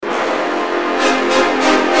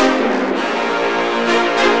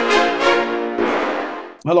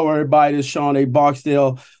Hello, everybody. This is Shawn A.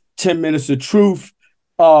 Barksdale, 10 Minutes of Truth.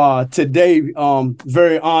 Today,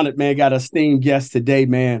 very honored, man. Got a esteemed guest today,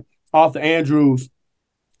 man. Arthur Andrews,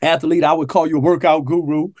 athlete. I would call you a workout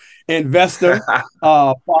guru, investor,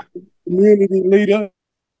 community leader.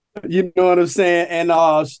 You know what I'm saying? And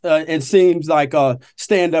it seems like a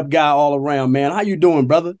stand-up guy all around, man. How you doing,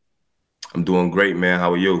 brother? I'm doing great, man.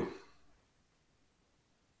 How are you?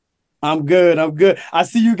 I'm good. I'm good. I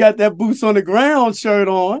see you got that boots on the ground shirt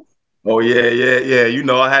on. Oh yeah, yeah,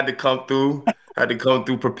 yeah. I had to come through. Had to come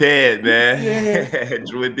through prepared, Yeah, man.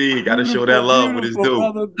 Drew D, gotta show that beautiful, love with his beautiful,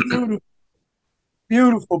 due. brother. Beautiful.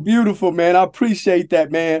 Beautiful, beautiful, man. I appreciate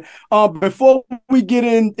that, man. Before we get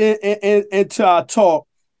into our talk,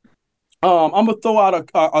 I'm gonna throw out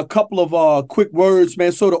a couple of quick words,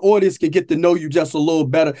 man, so the audience can get to know you just a little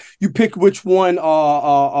better. You pick which one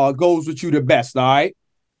goes with you the best. All right,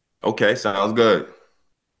 Okay, sounds good.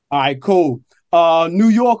 all right, cool. New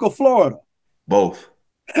York or Florida? Both.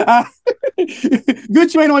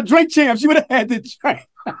 Good, you ain't on Drink Champs. You would have had to drink.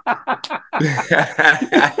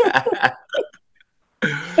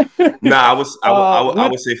 Nah, I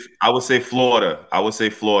When, would say Florida. I would say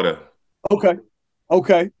Florida.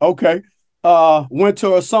 okay, okay. Winter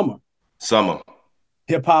or summer? Summer.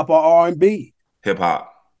 Hip hop or R&B? Hip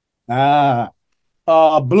hop. Ah,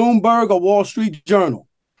 Bloomberg or Wall Street Journal,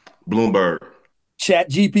 Bloomberg. Chat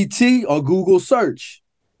GPT or Google search.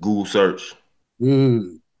 Google search.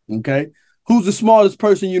 Mm, okay. Who's the smartest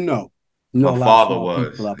person you know? You know My a lot of father smart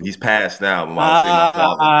was. people out there. He's passed now, but I would say my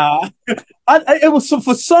father. Ah, it was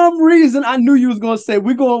for some reason I knew you was gonna say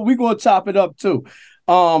we're gonna chop it up too.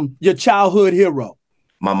 Your childhood hero.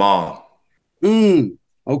 My mom.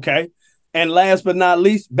 Okay. And last but not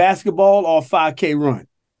least, basketball or 5K run.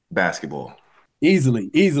 Basketball. Easily.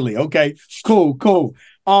 Okay, cool.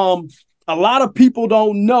 Um, a lot of people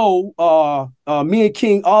don't know. Me and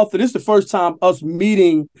King Arthur. This is the first time us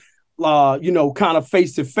meeting. Kind of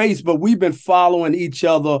face to face, but we've been following each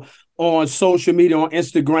other on social media on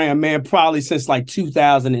Instagram, man, probably since like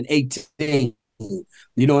 2018.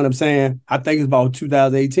 You know what I'm saying? I think it's about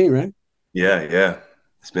 2018, right? Yeah, yeah.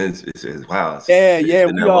 It's wow. Yeah, It's yeah,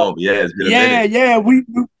 been we that are. long, but yeah, it's been a Yeah, minute. yeah,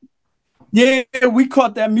 yeah, we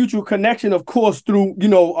caught that mutual connection, of course, through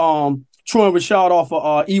Troy and Rashad off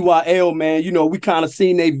of EYL, man. We kind of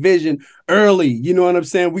seen their vision early. You know what I'm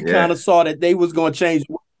saying? We kind Yeah. of saw that they was gonna change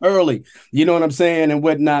early. You know what I'm saying, and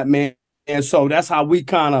whatnot, man. And so that's how we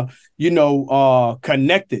kind of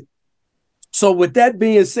connected. So with that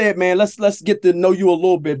being said, man, let's get to know you a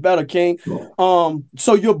little bit better, King.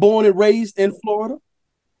 So you're born and raised in Florida?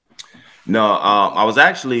 No, I was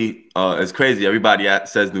actually it's crazy. Everybody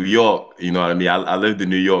says New York, you know what I mean? I lived in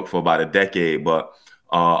New York for about a decade, but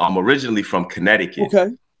I'm originally from Connecticut.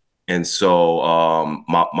 Okay. And so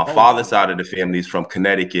my Oh father's wow. side of the family is from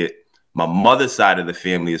Connecticut. My mother's side of the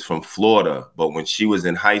family is from Florida, but when she was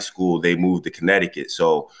in high school, they moved to Connecticut.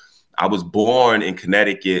 So I was born in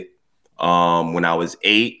Connecticut. When I was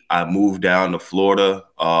 8, I moved down to Florida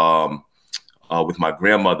with my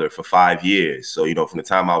grandmother for 5 years. So, from the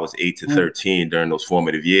time I was 8 to Mm, 13, during those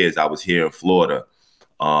formative years, I was here in Florida.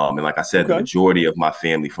 And like I said, the okay. majority of my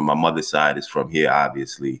family from my mother's side is from here,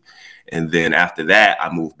 obviously. And then after that,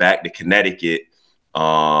 I moved back to Connecticut.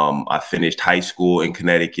 I finished high school in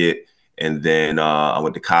Connecticut. And then I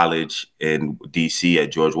went to college in DC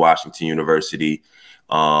at George Washington University.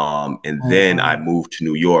 And Oh then I wow. moved to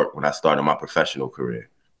New York when I started my professional career.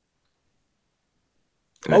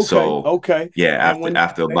 And Okay, so, okay. yeah, And after when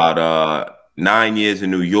after about 9 years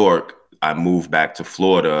in New York, I moved back to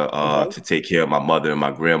Florida okay, to take care of my mother and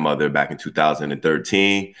my grandmother back in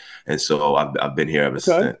 2013, and so I've been here ever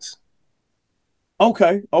okay, since.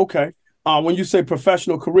 okay. When you say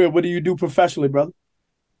professional career, what do you do professionally, brother?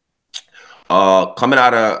 Coming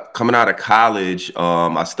out of college,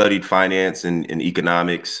 I studied finance and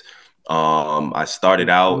economics. I started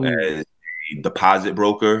out Mm, as a deposit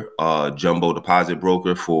broker, jumbo deposit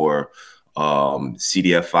broker for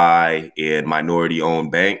CDFI and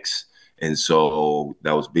minority-owned banks. And so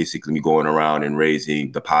that was basically me going around and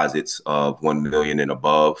raising deposits of 1 million and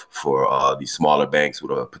above for these smaller banks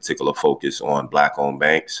with a particular focus on Black-owned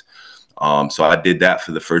banks. So I did that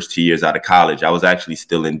for the first 2 years out of college. I was actually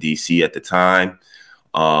still in DC at the time.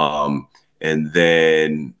 Um, and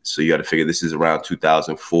then, so you got to figure this is around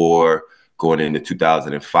 2004, going into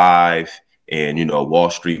 2005. And, Wall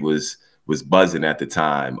Street was buzzing at the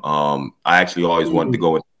time. I actually always wanted to mm,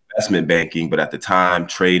 go into investment banking, but at the time,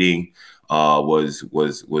 trading was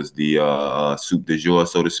the soup du jour,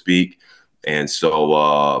 so to speak. And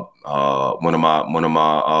so one of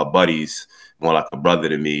my buddies, more like a brother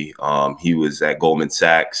to me. He was at Goldman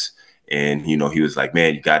Sachs, And, he was like,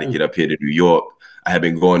 man, you got to get up here to New York. I had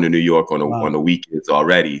been going to New York on the weekends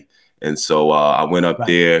already. And so I went up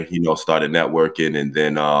there, started networking, and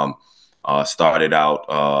then started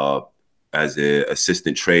out as an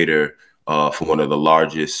assistant trader for one of the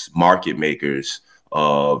largest market makers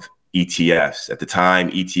of ETFs. At the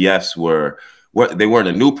time, ETFs they weren't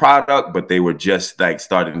a new product, but they were just like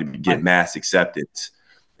starting to get mass acceptance.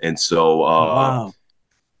 And so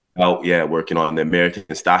working on the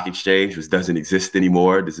American Stock Exchange, which doesn't exist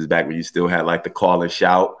anymore. This is back when you still had like the call and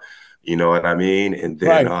shout, you know what I mean? And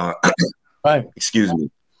then excuse me.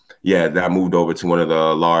 Yeah, then I moved over to one of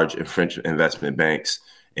the large French investment banks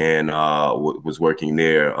and was working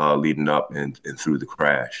there leading up and through the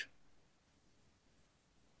crash.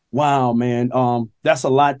 Wow, man. That's a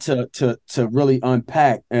lot to really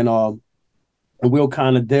unpack, and we'll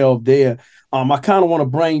kind of delve there. I kind of want to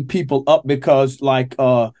bring people up because, like,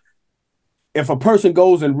 if a person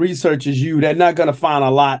goes and researches you, they're not going to find a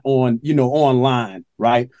lot online,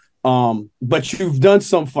 right? But you've done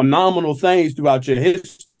some phenomenal things throughout your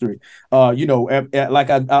history. Like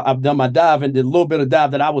I've done my dive and did a little bit of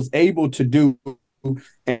dive that I was able to do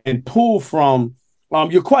and pull from.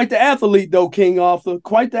 You're quite the athlete, though, King Arthur.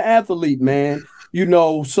 Quite the athlete, man.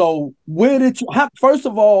 So where did you? First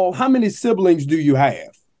of all, how many siblings do you have?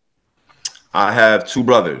 I have two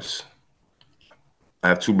brothers.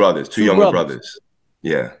 Two younger brothers.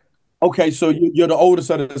 Yeah. Okay, so you're the oldest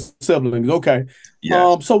of the siblings. Okay.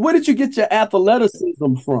 Yes. So where did you get your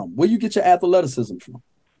athleticism from? Where you get your athleticism from?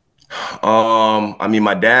 I mean,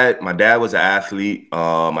 my dad was an athlete.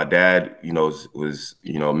 My dad, was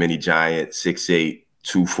mini giant, 6'8",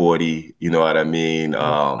 240. You know what I mean?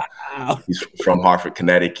 Wow. He's from Hartford,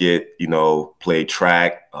 Connecticut. Played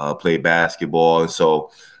track, played basketball, and so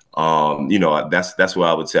that's where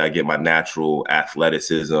I would say I get my natural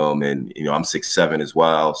athleticism. And I'm 6'7" as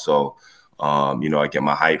well, so I get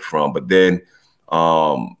my height from. But then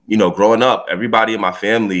growing up, everybody in my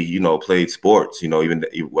family, played sports. Even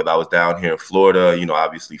when I was down here in Florida,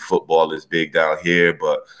 obviously football is big down here,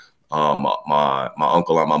 but my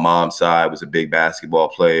uncle on my mom's side was a big basketball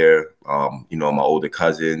player. My older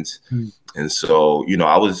cousins, and so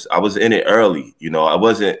I was in it early. I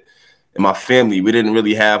wasn't in my family. We didn't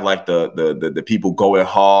really have like the people going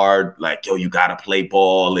hard, like, yo, you gotta play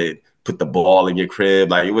ball and put the ball in your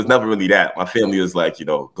crib. Like, it was never really that. My family was like,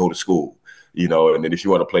 go to school. And then if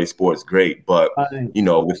you want to play sports, great. But,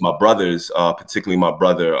 with my brothers, particularly my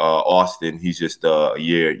brother, Austin, he's just a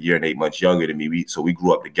year and 8 months younger than me. So we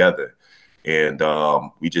grew up together, and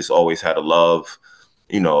we just always had a love,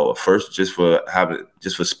 first just for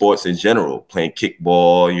sports in general, playing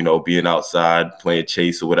kickball, being outside, playing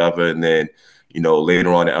chase or whatever. And then,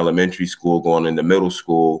 later on in elementary school, going into middle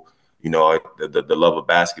school, the love of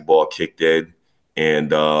basketball kicked in.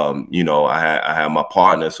 And, I had my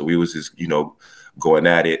partner, so we was just, going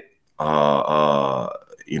at it,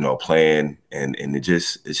 playing, and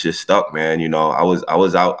it's just stuck, man. I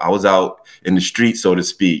was out in the street, so to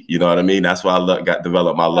speak. You know what I mean? That's why I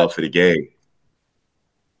developed my love for the game.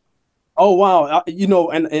 Oh, wow.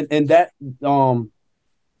 And that,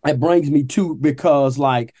 it brings me to, because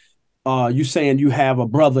like, you saying you have a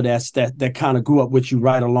brother that kind of grew up with you,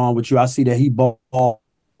 right along with you. I see that he ball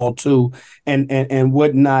too, and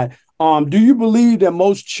whatnot. Do you believe that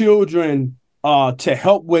most children, to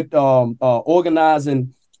help with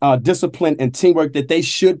organizing, discipline and teamwork, that they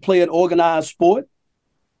should play an organized sport?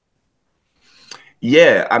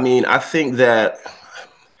 Yeah, I mean, I think that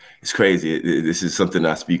it's crazy. This is something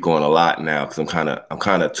I speak on a lot now because I'm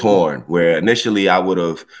kind of torn. Where initially I would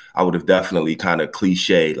have definitely kind of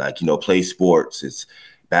cliche, like, play sports. It's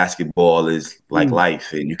basketball is like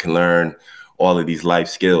life, and you can learn all of these life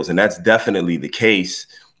skills, and that's definitely the case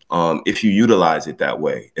if you utilize it that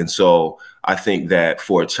way. And so I think that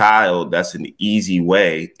for a child, that's an easy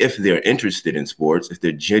way, if they're interested in sports, if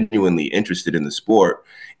they're genuinely interested in the sport,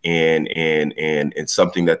 and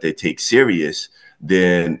something that they take serious,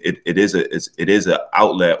 then it is an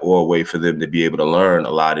outlet or a way for them to be able to learn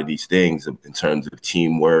a lot of these things in terms of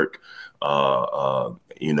teamwork,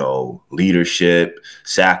 leadership,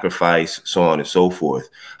 sacrifice, so on and so forth.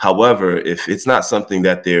 However, if it's not something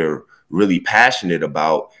that they're really passionate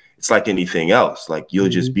about, it's like anything else. Like, you'll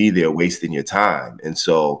just be there wasting your time. And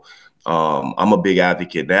so I'm a big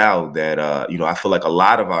advocate now that, I feel like a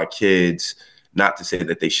lot of our kids, not to say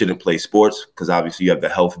that they shouldn't play sports, because obviously you have the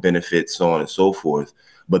health benefits, so on and so forth,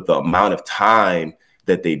 but the amount of time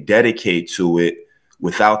that they dedicate to it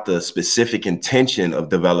without the specific intention of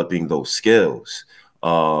developing those skills,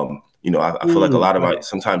 I feel like a lot of Right,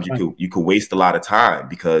 sometimes right. you could waste a lot of time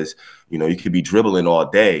because, you could be dribbling all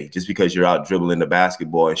day just because you're out dribbling the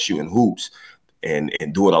basketball and shooting hoops and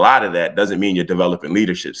doing a lot of that doesn't mean you're developing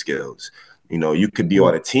leadership skills. You could be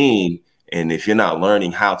on a team, and if you're not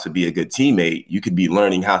learning how to be a good teammate, you could be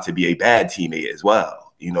learning how to be a bad teammate as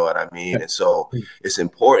well. You know what I mean? And so it's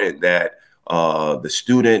important that the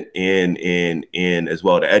student and as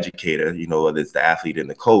well the educator, whether it's the athlete and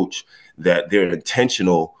the coach, that they're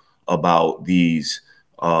intentional about these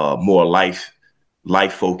more life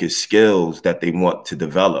focused skills that they want to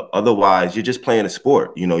develop. Otherwise, you're just playing a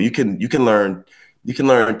sport. You can learn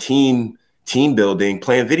team building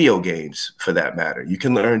playing video games, for that matter. You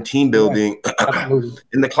can learn team Correct. building Absolutely.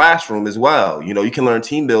 in the classroom as well. You can learn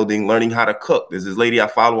team building learning how to cook. There's this lady I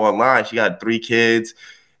follow online. She got 3 kids.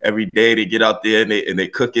 Every day they get out there and they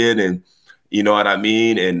cooking, and you know what I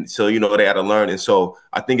mean? And so, they got to learn. And so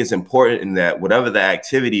I think it's important in that whatever the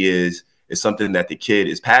activity is something that the kid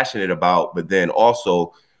is passionate about, but then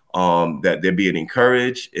also that they're being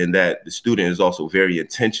encouraged, and that the student is also very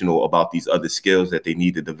intentional about these other skills that they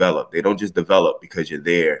need to develop. They don't just develop because you're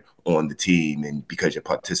there on the team and because you're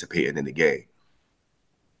participating in the game.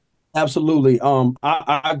 Absolutely.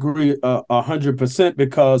 I agree 100%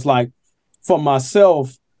 because, like, for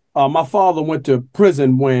myself, my father went to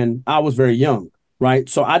prison when I was very young, right?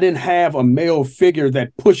 So I didn't have a male figure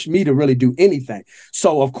that pushed me to really do anything.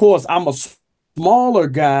 So of course I'm a smaller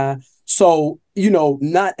guy. So,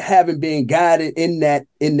 not having been guided in that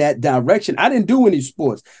direction, I didn't do any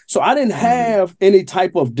sports. So I didn't Mm-hmm. have any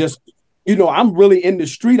type of I'm really in the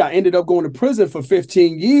street. I ended up going to prison for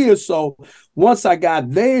 15 years. So once I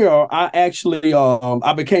got there, I actually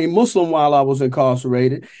I became Muslim while I was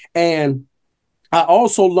incarcerated. And I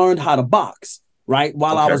also learned how to box, right,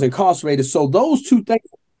 while I Okay. was incarcerated. So those two things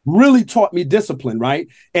really taught me discipline, right?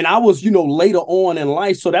 And I was, later on in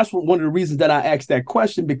life. So that's one of the reasons that I asked that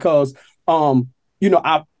question, because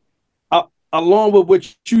I along with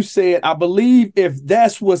what you said, I believe if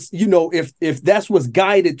that's what's, if that's what's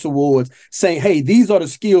guided towards saying, hey, these are the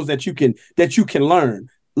skills that you can learn,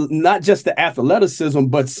 not just the athleticism,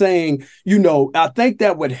 but saying, I think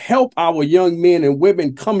that would help our young men and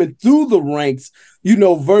women coming through the ranks,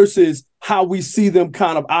 versus how we see them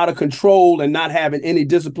kind of out of control and not having any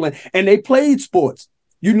discipline. And they played sports.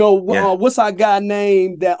 Yeah. What's our guy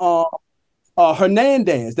named that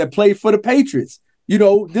Hernandez that played for the Patriots?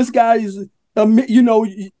 This guy is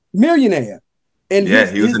millionaire, and Yeah,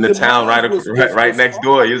 his he was his in the town demise right, was right was right was next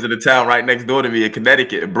door. He was in the town right next door to me in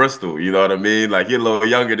Connecticut, in Bristol. You know what I mean? Like, he's a little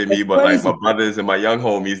younger than me, it's but like my crazy. brothers and my young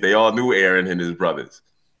homies, they all knew Aaron and his brothers.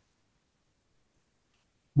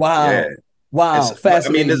 Yeah. Wow, wow, But I mean,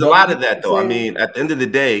 fascinating, there's a brother. lot You know of what that I'm though. I saying? mean, at the end of the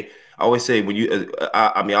day, I always say when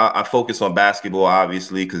I focus on basketball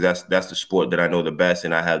obviously because that's the sport that I know the best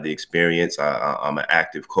and I have the experience. I'm an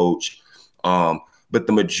active coach, but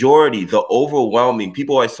the majority, the overwhelming,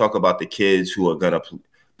 people always talk about the kids who are gonna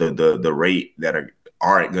the rate that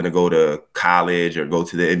aren't gonna go to college or go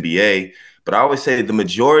to the NBA. But I always say the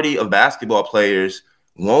majority of basketball players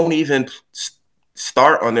won't even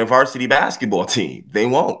start on their varsity basketball team. They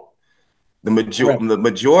won't. Correct, The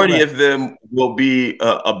majority correct. of them will be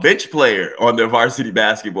a bench player on their varsity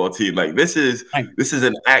basketball team. Like Right, this is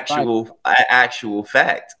an right. actual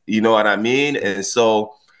fact. You know what I mean? And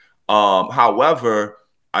so, however,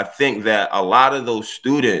 I think that a lot of those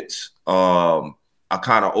students are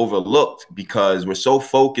kind of overlooked because we're so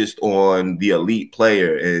focused on the elite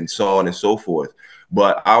player and so on and so forth.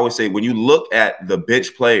 But I always say when you look at the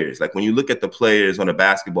bench players, like when you look at the players on a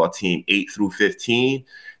basketball team 8 through 15,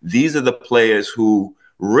 these are the players who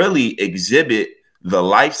really exhibit the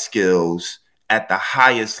life skills at the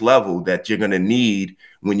highest level that you're going to need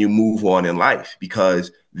when you move on in life because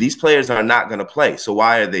these players are not going to play. So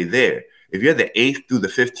why are they there? If you're the 8th through the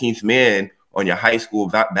 15th man on your high school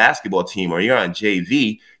basketball team or you're on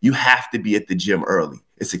JV, you have to be at the gym early.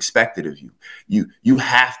 It's expected of you. You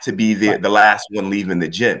have to be Right. the last one leaving the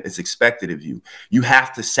gym. It's expected of you. You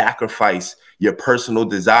have to sacrifice your personal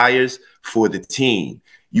desires for the team.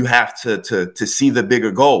 You have to see the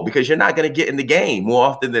bigger goal because you're not going to get in the game more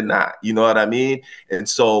often than not. You know what I mean? And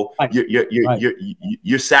so Right. Right.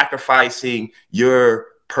 you're sacrificing your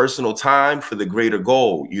personal time for the greater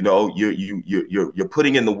goal. You're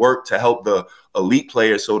putting in the work to help the elite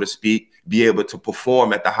players, so to speak, be able to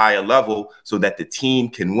perform at the higher level so that the team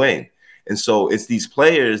can win. And so it's these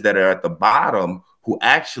players that are at the bottom who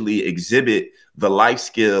actually exhibit the life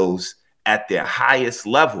skills at their highest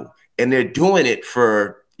level. And they're doing it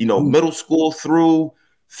for, Mm. middle school through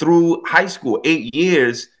high school, 8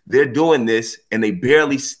 years, they're doing this and they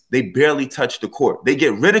barely touch the court. They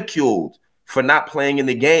get ridiculed for not playing in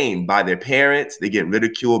the game by their parents. They get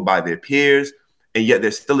ridiculed by their peers, and yet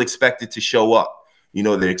they're still expected to show up.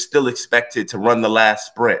 They're still expected to run the last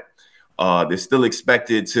sprint. They're still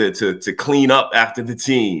expected to clean up after the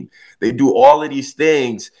team. They do all of these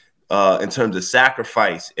things in terms of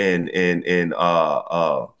sacrifice and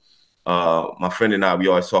my friend and I, we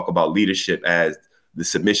always talk about leadership as the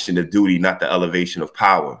submission of duty, not the elevation of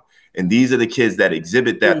power. And these are the kids that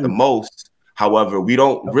exhibit that the most. However, we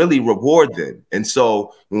don't really reward them. And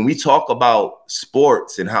so when we talk about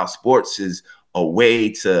sports and how sports is a way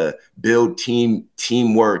to build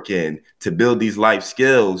teamwork and to build these life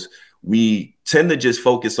skills, we tend to just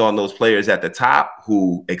focus on those players at the top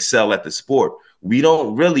who excel at the sport. We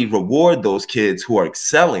don't really reward those kids who are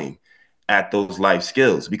excelling at those life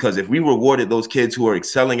skills, because if we rewarded those kids who are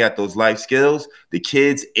excelling at those life skills, the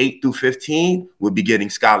kids 8 through 15 would be getting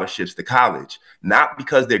scholarships to college, not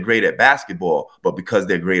because they're great at basketball, but because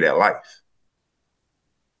they're great at life.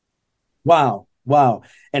 Wow.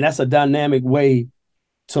 And that's a dynamic way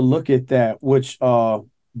to look at that, which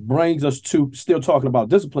brings us to still talking about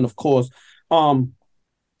discipline, of course. A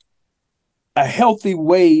healthy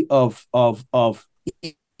way of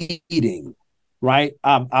eating, right?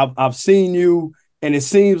 I've seen you, and it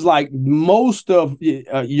seems like most of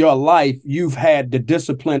your life you've had the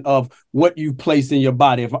discipline of what you place in your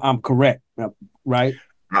body, if I'm correct, right?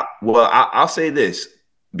 I'll say this.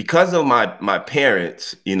 Because of my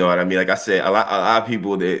parents, you know what I mean? Like I said, a lot of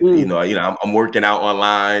people that, I'm working out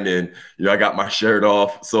online and, I got my shirt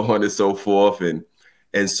off, so on and so forth.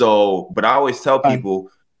 And so, but I always tell Right. people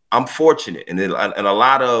I'm fortunate, and a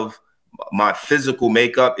lot of my physical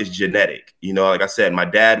makeup is genetic. Like I said, my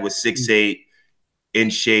dad was 6'8", in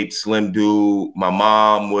shape, slim dude. My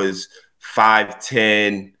mom was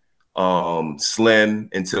 5'10", slim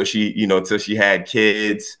until she had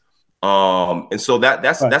kids. And so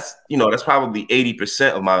that's Right. that's probably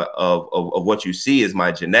 80% of my of what you see is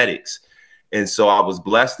my genetics. And so I was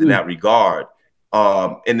blessed in that regard.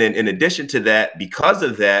 And then in addition to that, because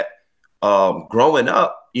of that, growing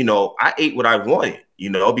up, I ate what I wanted,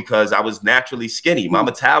 because I was naturally skinny. My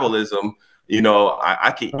metabolism,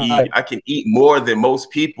 Right. I can eat more than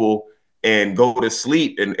most people and go to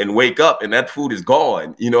sleep and wake up and that food is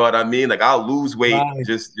gone. You know what I mean? Like I'll lose weight Right.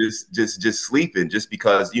 just sleeping, just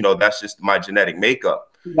because, that's just my genetic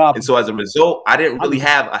makeup. Wow. And so as a result, I didn't really I'm,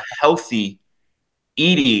 have a healthy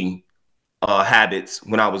eating habits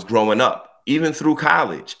when I was growing up, even through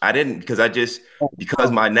college. I didn't,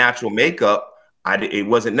 because my natural makeup, it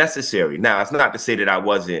wasn't necessary. Now, it's not to say that I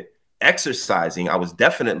wasn't exercising. I was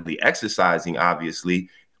definitely exercising, obviously,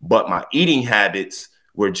 but my eating habits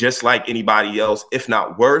were just like anybody else, if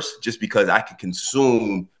not worse, just because I could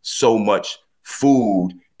consume so much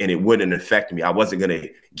food and it wouldn't affect me. I wasn't going to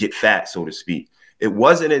get fat, so to speak. It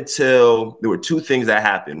wasn't until there were two things that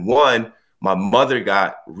happened. One, my mother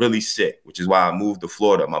got really sick, which is why I moved to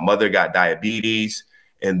Florida. My mother got diabetes,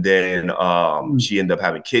 and then she ended up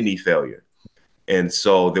having kidney failure. And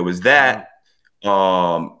so there was that.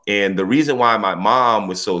 And the reason why my mom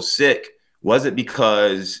was so sick wasn't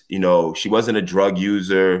because, she wasn't a drug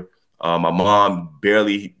user. My mom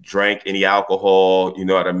barely drank any alcohol. You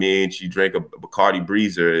know what I mean? She drank a Bacardi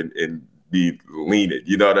Breezer and be leaning.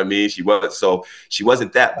 You know what I mean? She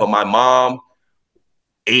wasn't that. But my mom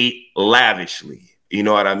ate lavishly. You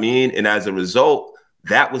know what I mean? And as a result,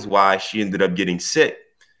 that was why she ended up getting sick.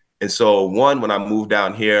 And so, when I moved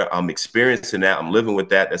down here, I'm experiencing that. I'm living with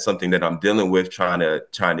that. That's something that I'm dealing with, trying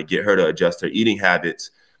to get her to adjust her eating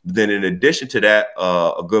habits. But then, in addition to that,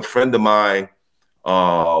 a good friend of mine,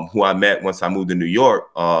 who I met once I moved to New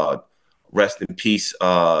York, rest in peace,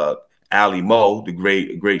 Ali Mo, the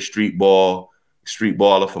great street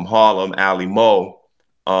baller from Harlem, Ali Mo.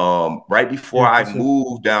 Right before I yes, sir.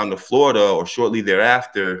 moved down to Florida, or shortly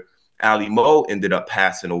thereafter, Ali Mo ended up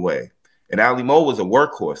passing away. And Ali Mo was a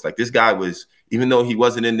workhorse. Like, this guy was, even though he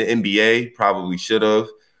wasn't in the NBA, probably should have.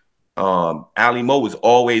 Ali Mo was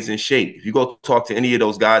always in shape. If you go talk to any of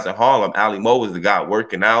those guys in Harlem, Ali Mo was the guy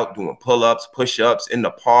working out, doing pull-ups, push-ups in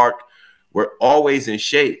the park. We're always in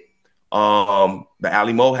shape. But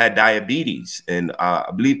Ali Mo had diabetes, and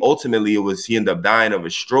I believe ultimately he ended up dying of a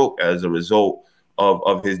stroke as a result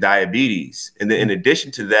of his diabetes. And then in addition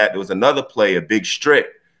to that, there was another player, Big Strick.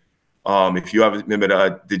 If you ever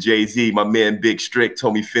remember the Jay-Z, my man Big Strick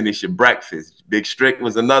told me finish your breakfast. Big Strick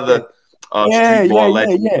was another street ball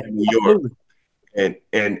legend Yeah. in New York.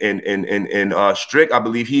 Absolutely. And Strick, I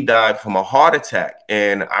believe he died from a heart attack.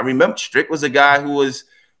 And I remember Strick was a guy who was,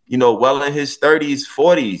 well in his 30s,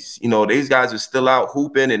 40s. These guys are still out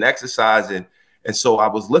hooping and exercising. And so I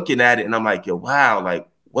was looking at it and I'm like, yo, wow, like,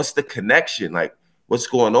 what's the connection? Like, what's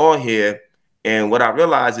going on here? And what I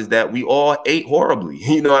realized is that we all ate horribly,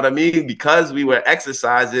 you know what I mean? Because we were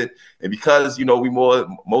exercising and because,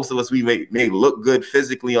 most of us, we may look good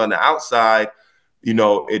physically on the outside,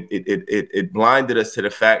 it blinded us to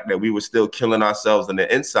the fact that we were still killing ourselves on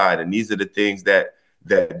the inside. And these are the things that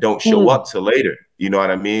don't show Mm. up till later, you know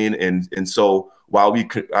what I mean? And so while I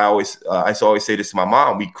used to always say this to my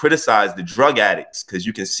mom, we criticize the drug addicts because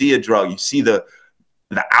you can see a drug, you see the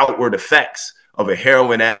outward effects of a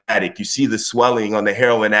heroin addict. You see the swelling on the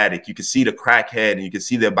heroin addict. You can see the crackhead, and you can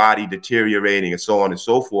see their body deteriorating, and so on and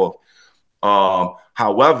so forth.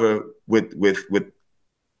 However, with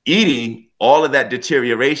eating, all of that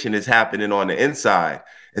deterioration is happening on the inside.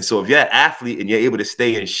 And so, if you're an athlete and you're able to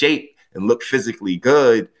stay in shape and look physically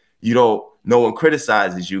good, no one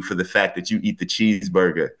criticizes you for the fact that you eat the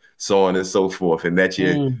cheeseburger, so on and so forth, and that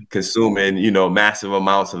you're Mm. consuming, massive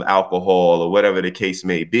amounts of alcohol or whatever the case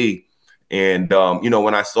may be. And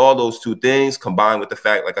when I saw those two things combined with the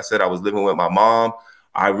fact, like I said, I was living with my mom,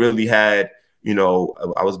 I really had,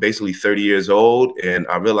 I was basically 30 years old, and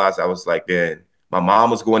I realized I was like, man, my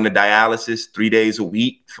mom was going to dialysis 3 days a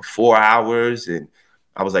week for 4 hours, and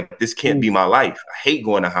I was like, this can't Mm. be my life. I hate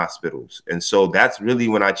going to hospitals. And so that's really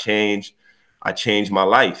when I changed. I changed my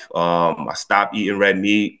life. I stopped eating red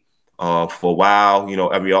meat for a while.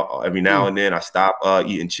 Every now Mm. and then I stopped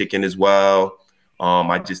eating chicken as well.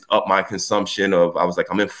 I just upped my consumption of. I was like,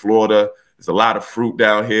 I'm in Florida. There's a lot of fruit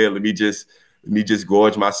down here. Let me just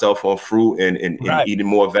gorge myself on fruit and Right. eating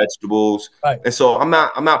more vegetables. Right. And so I'm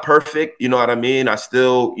not perfect. You know what I mean? I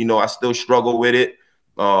still struggle with it.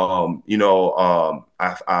 I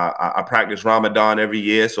practice Ramadan every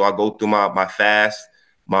year, so I go through my fast,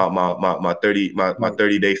 my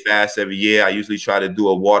 30-day fast every year. I usually try to do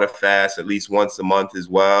a water fast at least once a month as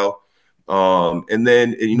well. And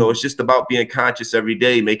then Mm. it's just about being conscious every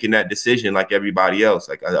day, making that decision like everybody else.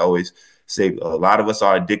 Like I always say, a lot of us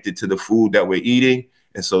are addicted to the food that we're eating.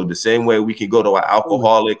 And so the same way we can go to an Absolutely.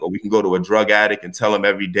 alcoholic or we can go to a drug addict and tell them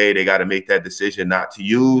every day they got to make that decision not to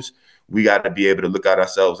use, we got to be able to look at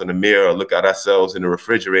ourselves in the mirror, look at ourselves in the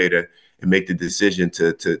refrigerator, and make the decision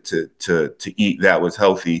to eat that was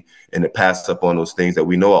healthy and to pass up on those things that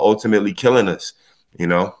we know are ultimately killing us. You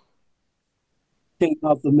know. King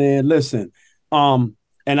Arthur, man, listen.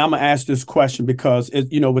 And I'm gonna ask this question because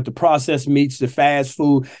with the processed meats, the fast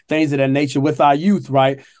food, things of that nature, with our youth,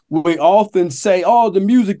 right? We often say, "Oh, the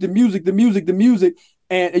music, the music, the music, the music,"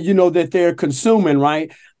 and that they're consuming,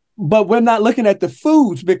 right? But we're not looking at the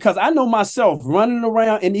foods because I know myself running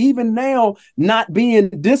around and even now not being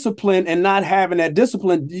disciplined and not having that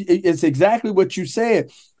discipline. It's exactly what you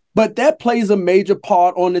said. But that plays a major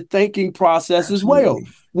part on the thinking process as well.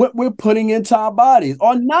 Absolutely. What we're putting into our bodies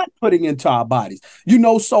or not putting into our bodies.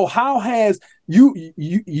 So how has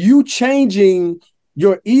you changing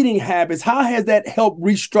your eating habits? How has that helped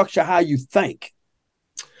restructure how you think?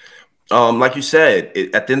 Like you said,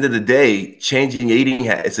 at the end of the day, changing eating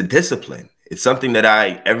it's a discipline. It's something that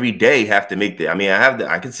I every day have to make. I mean,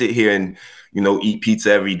 I can sit here and eat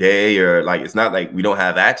pizza every day, or like it's not like we don't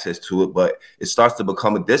have access to it, but it starts to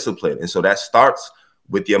become a discipline, and so that starts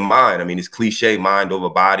with your mind. I mean, it's cliche, mind over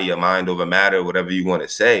body, or mind over matter, whatever you want to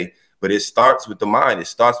say, but it starts with the mind. It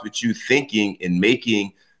starts with you thinking and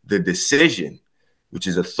making the decision, which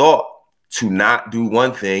is a thought, to not do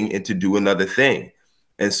one thing and to do another thing.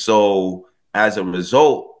 And so as a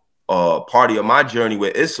result, part of my journey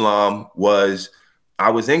with Islam was I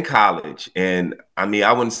was in college, and I mean,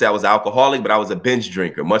 I wouldn't say I was alcoholic, but I was a binge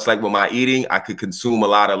drinker. Much like with my eating, I could consume a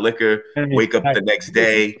lot of liquor, Hey, wake up hey. the next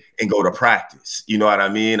day and go to practice. You know what I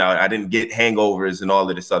mean? I didn't get hangovers and all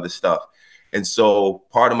of this other stuff. And so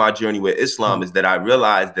part of my journey with Islam is that I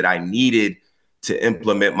realized that I needed to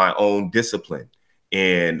implement my own discipline.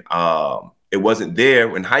 And it wasn't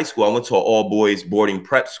there in high school. I went to an all boys boarding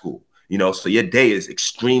prep school, so your day is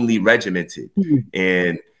extremely regimented.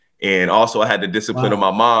 And also I had the discipline of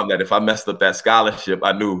Wow. my mom that if I messed up that scholarship,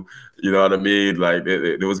 I knew, you know what I mean? Like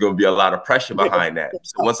there was going to be a lot of pressure behind that.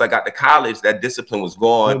 So once I got to college, that discipline was No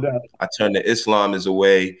gone. doubt. I turned to Islam as a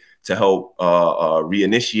way to help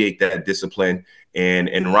reinitiate that discipline. And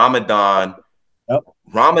in Ramadan, Yep.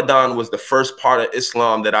 Ramadan was the first part of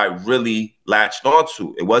Islam that I really latched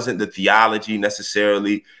onto. It wasn't the theology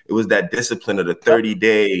necessarily. It was that discipline of the Yep. 30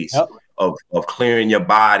 days Yep. of clearing your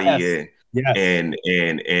body Yes. and Yes.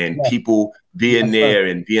 and Yes. people being Yes, sir. there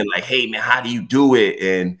and being like, hey man, how do you do it?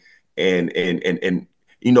 And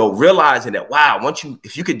realizing that, wow,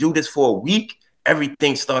 if you could do this for a week,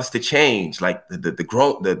 everything starts to change. Like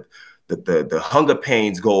the hunger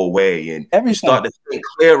pains go away and you start Everything. to think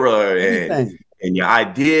clearer Everything. and your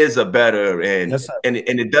ideas are better and Yes, sir. and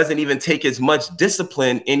and it doesn't even take as much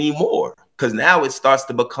discipline anymore because now it starts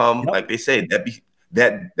to become, Yep. like they say, the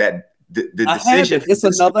A decision habit. for It's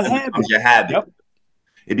another discipline habit. becomes your habit. Yep.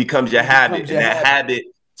 It becomes your It habit, becomes and your that habit. habit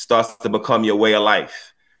starts to become your way of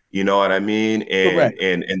life. You know what I mean? And Correct.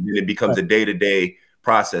 then it becomes Correct. a day-to-day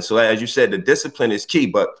process. So as you said, the discipline is key.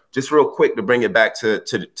 But just real quick to bring it back to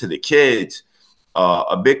the kids,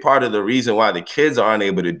 a big part of the reason why the kids aren't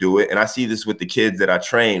able to do it, and I see this with the kids that I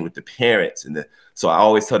train with the parents, so I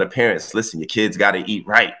always tell the parents, listen, your kids got to eat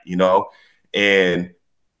right, and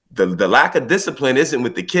the lack of discipline isn't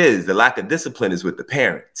with the kids. The lack of discipline is with the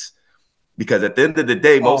parents. Because at the end of the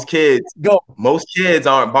day, Oh, go. most kids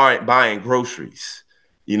aren't buying groceries.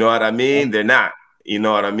 You know what I Yep. mean? They're not. You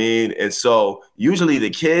know what I mean? And so usually the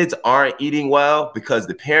kids aren't eating well because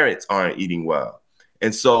the parents aren't eating well.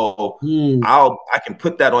 And so Mm, I can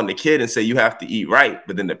put that on the kid and say you have to eat right,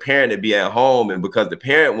 but then the parent would be at home, and because the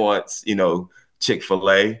parent wants,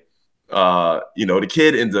 Chick-fil-A, the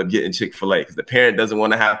kid ends up getting Chick-fil-A because the parent doesn't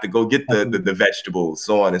want to have to go get the absolutely. vegetables,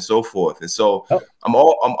 so on and so forth. And so Yep.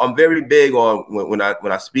 I'm very big on when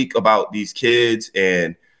I speak about these kids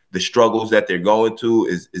and the struggles that they're going to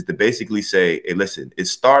is to basically say, hey, listen, it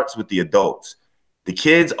starts with the adults. The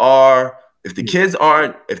kids are if the kids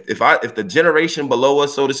aren't if the generation below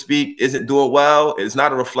us, so to speak, isn't doing well, it's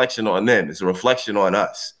not a reflection on them. It's a reflection on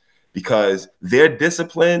us because their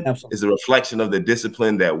discipline Absolutely. is a reflection of the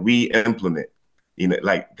discipline that we implement.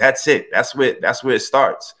 Like that's it. That's where it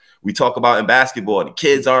starts. We talk about in basketball, the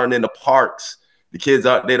kids aren't in the parks. They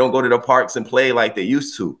don't go to the parks and play like they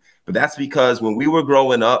used to. But that's because when we were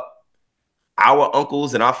growing up, our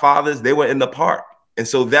uncles and our fathers, they were in the park. And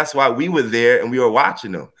so that's why we were there and we were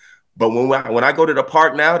watching them. But when I go to the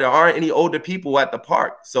park now, there aren't any older people at the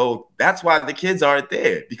park. So that's why the kids aren't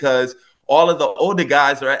there, because all of the older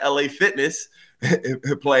guys are at LA Fitness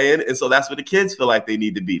playing. And so that's what the kids feel like they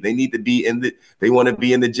need to be. They want to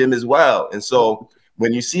be in the gym as well. And so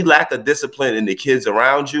when you see lack of discipline in the kids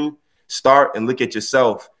around you, start and look at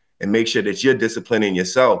yourself and make sure that you're disciplining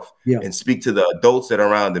yourself, Yeah. and speak to the adults that are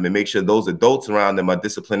around them and make sure those adults around them are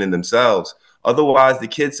disciplining themselves. Otherwise, the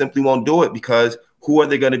kids simply won't do it, because who are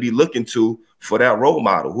they going to be looking to for that role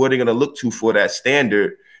model? Who are they going to look to for that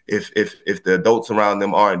standard if the adults around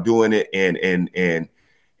them aren't doing it and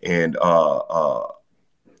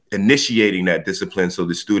initiating that discipline so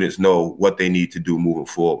the students know what they need to do moving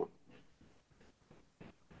forward?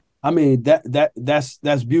 I mean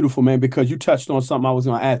that's beautiful, man, because you touched on something I was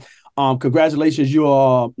going to ask. Congratulations,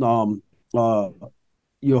 uh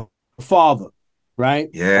your father, right?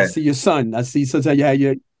 I Yeah, see your son. I see sometimes you have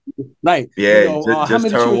your right. yeah. How Just many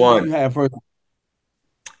turn children do one. you have first?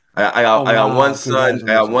 I Oh I got one wow, son. congratulations,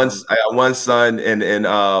 man. I got one son, and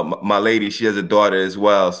my lady, she has a daughter as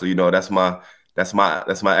well. So that's my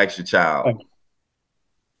extra child.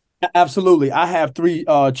 Absolutely. I have three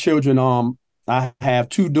children. I have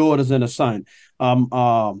two daughters and a son.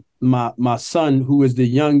 My son, who is the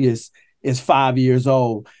youngest, is 5 years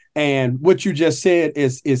old. And what you just said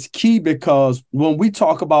is key, because when we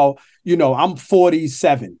talk about, I'm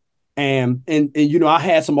 47. And I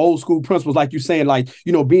had some old school principles, like you saying, like,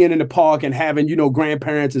 being in the park and having,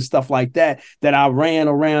 grandparents and stuff like that I ran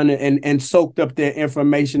around and soaked up their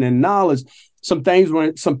information and knowledge. Some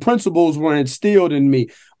principles were instilled in me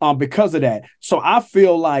because of that. So I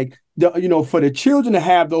feel like for the children to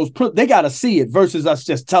have those, they got to see it versus us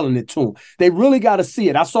just telling it to them. They really got to see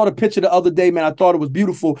it. I saw the picture the other day, man. I thought it was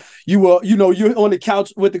beautiful. You're on the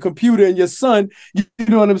couch with the computer, and your son, you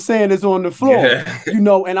know what I'm saying, is on the floor. Yeah.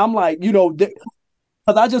 And I'm like, because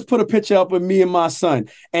I just put a picture up with me and my son,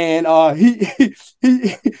 and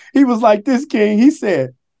he was like this, King. He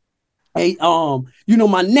said, hey,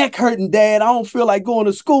 my neck hurting, Dad. I don't feel like going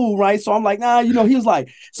to school, right? So I'm like, nah, he was like,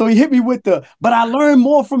 so he hit me with but I learned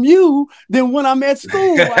more from you than when I'm at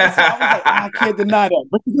school, right? So I was like, I can't deny that.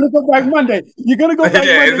 But you're gonna go back Monday. You're gonna go back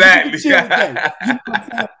Yeah, Monday, but you can exactly. chill today. You know what I'm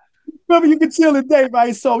saying? Remember, you can chill today,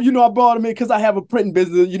 right? So, I brought him in because I have a printing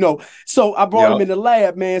business, So I brought him Yep. in the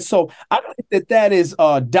lab, man. So I think that is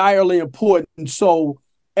direly important. So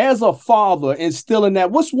as a father, instilling that,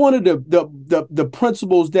 what's one of the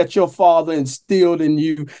principles that your father instilled in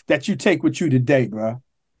you that you take with you today, bro?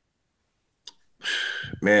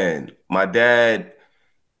 Man, my dad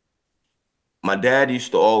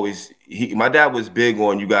used to always my dad was big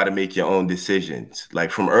on, you got to make your own decisions.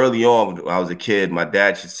 Like from early on when I was a kid, my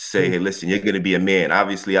dad used to say, hey, listen, you're going to be a man.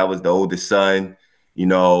 Obviously I was the oldest son.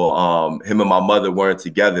 Him and my mother weren't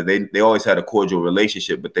together. They always had a cordial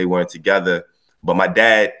relationship, but they weren't together. But my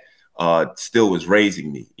dad still was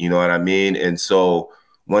raising me, you know what I mean? And so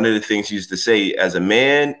one of the things he used to say, as a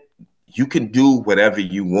man, you can do whatever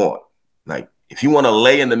you want. Like If you want to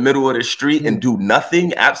lay in the middle of the street and Mm. do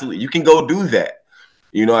nothing, absolutely, you can go do that.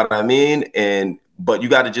 You know what I mean? But you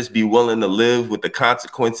got to just be willing to live with the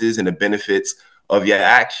consequences and the benefits of your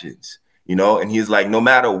actions, you know? And he's like, no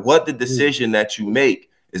matter what the Mm. decision that you make,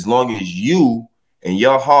 as long as you and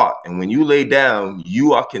your heart, and when you lay down,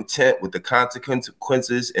 you are content with the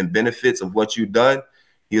consequences and benefits of what you've done,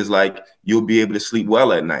 he was like, you'll be able to sleep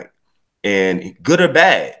well at night. And good or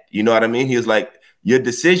bad, you know what I mean? He was like, your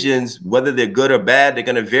decisions, whether they're good or bad, they're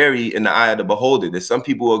going to vary in the eye of the beholder. There's some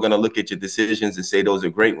people who are going to look at your decisions and say those are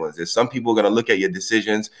great ones. There's some people who are going to look at your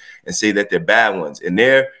decisions and say that they're bad ones. And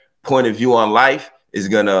their point of view on life is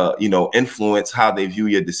going to, you know, influence how they view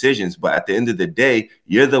your decisions. But at the end of the day,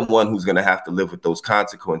 you're the one who's going to have to live with those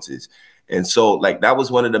consequences. And so, like, that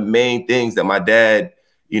was one of the main things that my dad,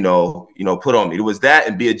 put on me. It was that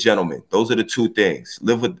and be a gentleman. Those are the two things.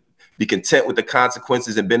 Be content with the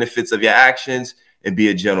consequences and benefits of your actions, and be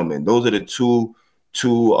a gentleman. Those are the two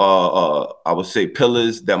I would say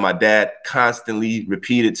pillars that my dad constantly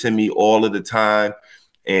repeated to me all of the time.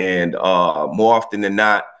 And more often than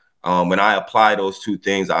not, when I apply those two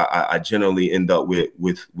things, I generally end up with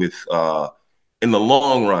in the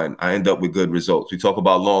long run, I end up with good results. We talk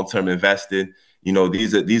about long-term investing. You know,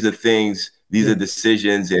 these are things, these Yeah. are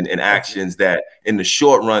decisions and actions that in the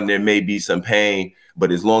short run there may be some pain,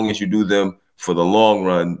 but as long as you do them for the long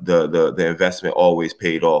run, the investment always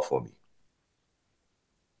paid off for me.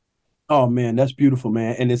 Oh man, that's beautiful,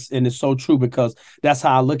 man. And it's so true because that's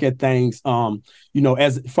how I look at things,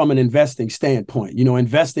 as from an investing standpoint,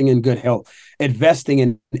 investing in good health, investing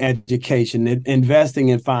in education, investing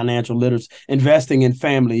in financial literacy, investing in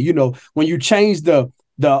family. When you change the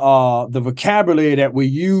vocabulary that we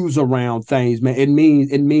use around things, man,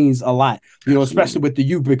 it means a lot, especially Absolutely. with the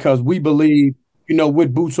youth, because we believe,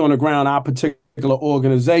 with boots on the ground, our particular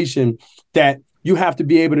organization, that you have to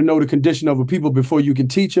be able to know the condition of a people before you can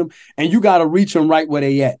teach them, and you got to reach them right where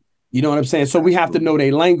they at. You know what I'm saying? So we have to Absolutely. know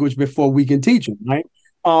their language before we can teach them, right?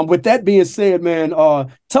 With that being said, man,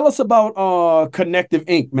 tell us about Connective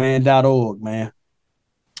Inc, man.org, man.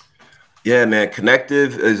 Yeah, man.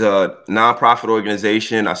 Connective is a nonprofit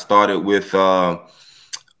organization. I started with my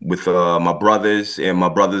brothers and my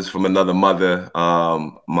brothers from another mother.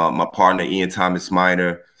 My partner Ian Thomas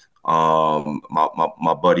Minor,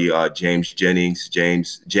 my buddy James Jennings.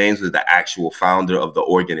 James was the actual founder of the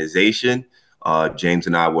organization. James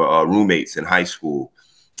and I were roommates in high school,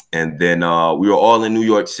 and then we were all in New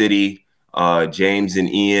York City. James and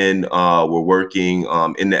Ian were working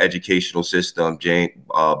in the educational system. James,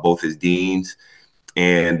 both as deans.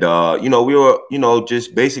 And, we were,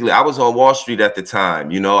 just basically, I was on Wall Street at the time.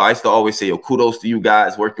 I used to always say, yo, kudos to you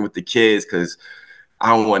guys working with the kids, because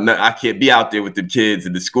I can't be out there with the kids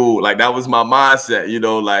in the school. Like, that was my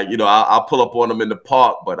mindset, I'll pull up on them in the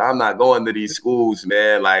park, but I'm not going to these schools,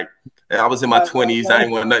 man. Like, I was in my Right, right, 20s. I right,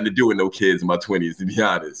 didn't want nothing to do with no kids in my 20s, to be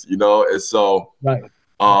honest. And so, right.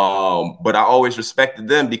 but I always respected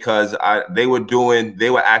them because they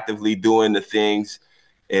were actively doing the things,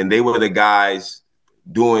 and they were the guys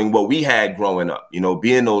doing what we had growing up,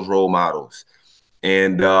 being those role models.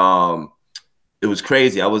 And it was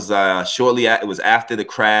crazy. I was it was after the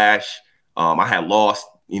crash. I had lost,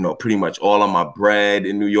 pretty much all of my bread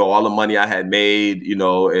in New York, all the money I had made,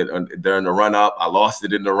 during the run up. I lost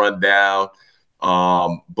it in the rundown.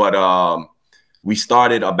 But we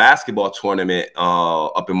started a basketball tournament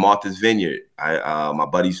up in Martha's Vineyard. My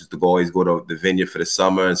buddies used to always go to the vineyard for the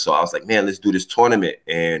summer, and so I was like, man, let's do this tournament.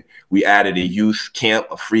 And we added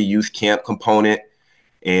a free youth camp component,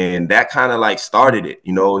 and that kind of like started it.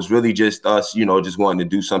 It was really just us, just wanting to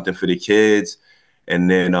do something for the kids. And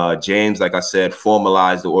then James, like I said,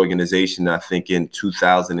 formalized the organization, I think, in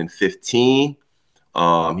 2015.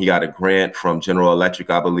 He got a grant from General Electric,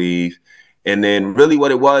 I believe. And then really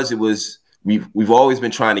what it was we've always been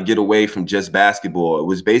trying to get away from just basketball. It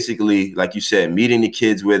was basically, like you said, meeting the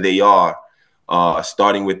kids where they are,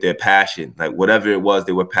 starting with their passion, like whatever it was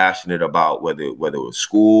they were passionate about, whether it was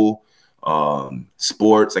school,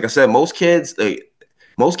 sports. Like I said, most kids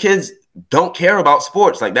don't care about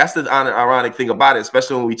sports. Like, that's the ironic thing about it,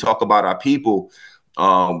 especially when we talk about our people.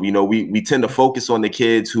 We tend to focus on the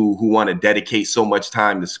kids who want to dedicate so much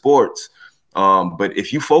time to sports. But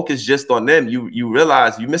if you focus just on them, you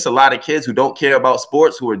realize you miss a lot of kids who don't care about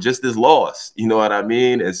sports, who are just as lost. You know what I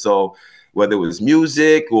mean? And so whether it was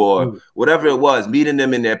music or Mm. whatever it was, meeting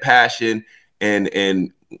them in their passion,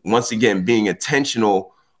 and once again being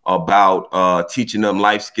intentional about teaching them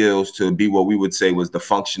life skills to be what we would say was the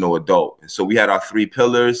functional adult. And so we had our three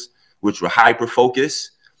pillars, which were hyper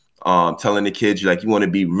focus, telling the kids, like, you want to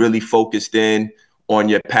be really focused in on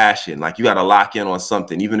your passion. Like you got to lock in on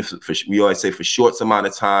something, even if we always say for short amount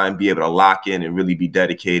of time, be able to lock in and really be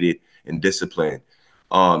dedicated and disciplined.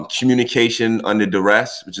 Communication under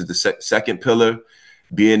duress, which is the second pillar,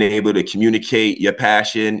 being able to communicate your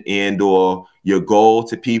passion and or your goal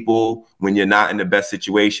to people when you're not in the best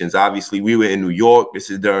situations. Obviously, we were in New York. This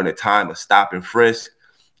is during a time of stop and frisk.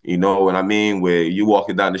 You know what I mean? Where you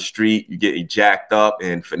walking down the street, you getting jacked up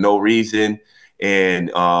and for no reason. And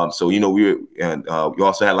so, you know, we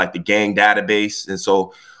also had like the gang database. And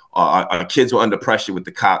so our kids were under pressure with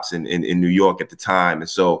the cops in New York at the time. And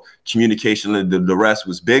so communication and the rest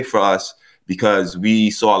was big for us because we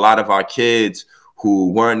saw a lot of our kids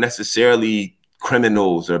who weren't necessarily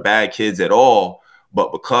criminals or bad kids at all,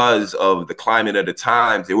 but because of the climate of the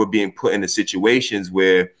times, they were being put into situations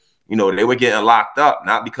where, you know, they were getting locked up,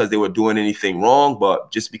 not because they were doing anything wrong,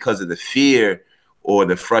 but just because of the fear or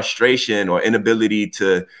the frustration or inability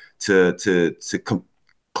to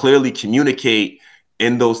clearly communicate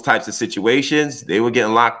in those types of situations. They were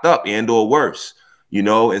getting locked up and or worse, you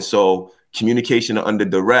know. And so communication under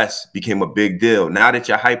duress became a big deal. Now that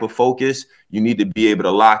you're hyper focused, you need to be able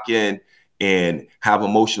to lock in and have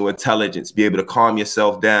emotional intelligence, be able to calm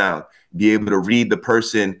yourself down, be able to read the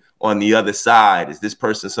person on the other side. Is this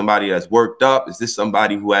person somebody that's worked up? Is this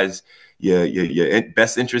somebody who has your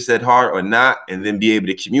best interest at heart or not? And then be able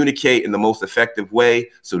to communicate in the most effective way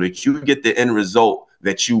so that you get the end result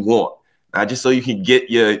that you want. Not just so you can get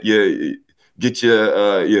your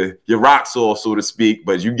rocks off, so to speak,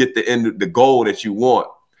 but you get the goal that you want.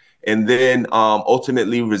 And then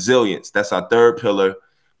ultimately resilience. That's our third pillar.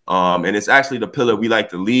 And it's actually the pillar we like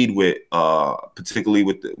to lead with, particularly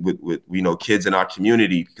with you know, kids in our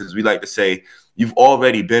community, because we like to say you've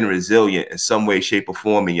already been resilient in some way, shape, or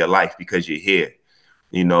form in your life because you're here.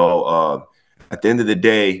 You know, at the end of the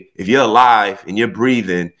day, if you're alive and you're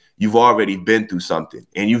breathing, you've already been through something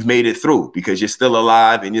and you've made it through because you're still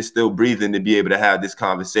alive and you're still breathing to be able to have this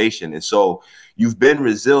conversation. And so you've been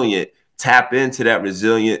resilient. Tap into that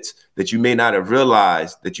resilience that you may not have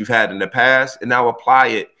realized that you've had in the past, and now apply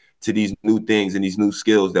it to these new things and these new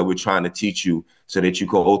skills that we're trying to teach you so that you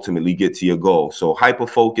can ultimately get to your goal. So hyper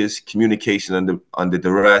focus, communication under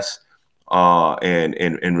duress,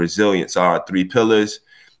 and resilience are our three pillars.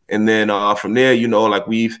 And then from there, you know, like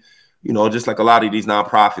we've, you know, just like a lot of these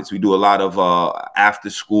nonprofits, we do a lot of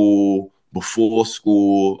after school, before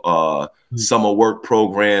school, summer work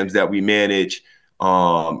programs that we manage.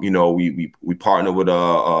 You know, we partner with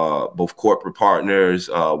both corporate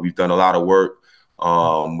partners. We've done a lot of work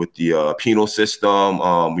with the penal system.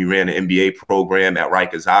 We ran an MBA program at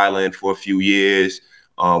Rikers Island for a few years.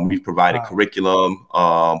 We've provided curriculum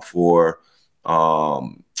for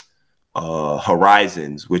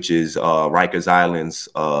Horizons, which is Rikers Island's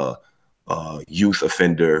youth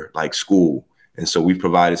offender like school. And so we've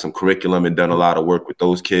provided some curriculum and done a lot of work with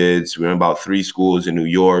those kids. We're in about 3 schools in New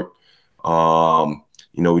York.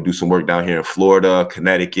 You know, we do some work down here in Florida,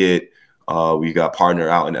 Connecticut. We got a partner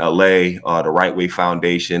out in LA, the Right Way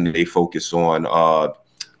Foundation. They focus on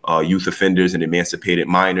youth offenders and emancipated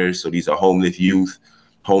minors. So these are homeless youth.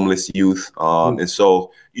 And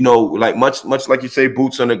so, you know, like much like you say,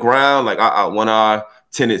 boots on the ground, like one of our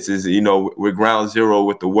tenets is, you know, we're ground zero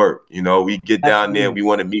with the work. You know, we get down there, we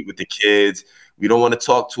want to meet with the kids. We don't want to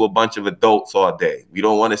talk to a bunch of adults all day. We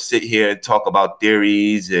don't want to sit here and talk about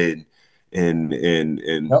theories and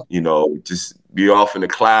you know, just be off in the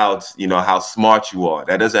clouds, you know, how smart you are.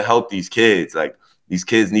 That doesn't help these kids. Like, these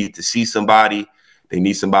kids need to see somebody. They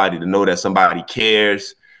need somebody to know that somebody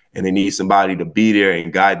cares, and they need somebody to be there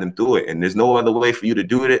and guide them through it. And there's no other way for you to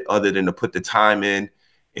do it other than to put the time in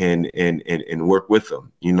and work with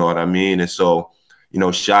them. You know what I mean? And so, you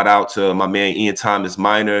know, shout out to my man Ian Thomas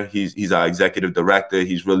Minor. He's our executive director.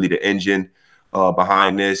 He's really the engine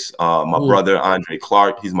behind this. My brother Andre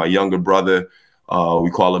Clark, he's my younger brother. We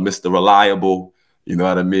call him Mr. Reliable. You know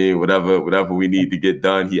what I mean? Whatever we need to get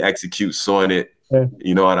done, he executes on it.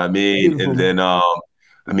 You know what I mean? Beautiful. And then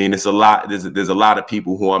I mean, it's a lot. There's a lot of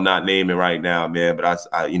people who I'm not naming right now, man. But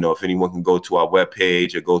I you know, if anyone can go to our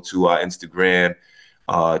webpage or go to our Instagram,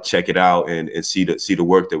 check it out and see the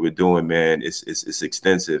work that we're doing, man. It's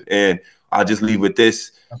extensive. And I'll just leave with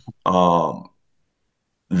this.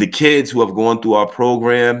 The kids who have gone through our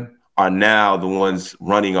program are now the ones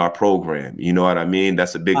running our program. You know what I mean?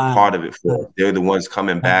 That's a big part of it for us. They're the ones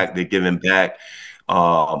coming back. They're giving back.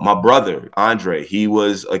 My brother Andre, he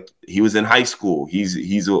was in high school. He's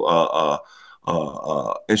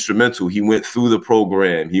instrumental. He went through the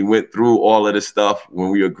program. He went through all of the stuff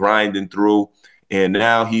when we were grinding through. And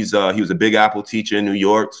now he was a Big Apple teacher in New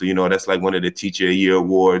York. So, you know, that's like one of the Teacher of the Year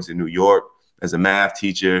awards in New York as a math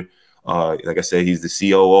teacher. Like I said, he's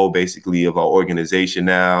the COO basically of our organization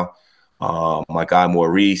now. My guy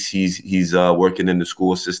Maurice, he's working in the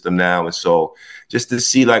school system now, and so just to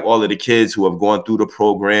see like all of the kids who have gone through the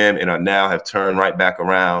program and are now have turned right back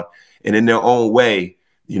around, and in their own way,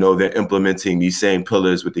 they're implementing these same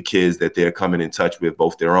pillars with the kids that they're coming in touch with,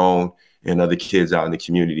 both their own and other kids out in the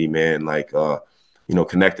community. Man, like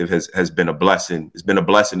Connective has been a blessing. It's been a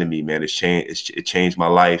blessing to me, man. It changed my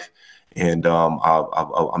life, and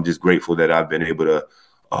I'm just grateful that I've been able to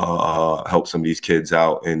help some of these kids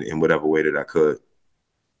out in whatever way that I could.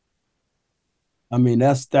 I mean,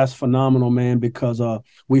 that's phenomenal, man, because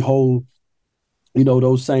we hold,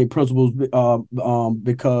 those same principles,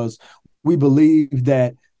 because we believe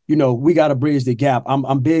that, we got to bridge the gap.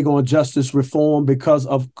 I'm big on justice reform because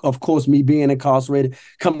of course, me being incarcerated,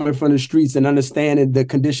 coming from the streets and understanding the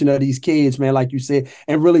condition of these kids, man, like you said,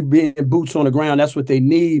 and really being boots on the ground. That's what they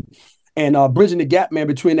need. And bridging the gap, man,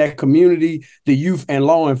 between that community, the youth, and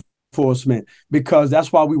law enforcement, because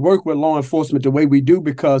that's why we work with law enforcement the way we do,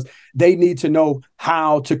 because they need to know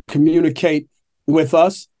how to communicate with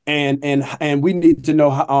us, and we need to know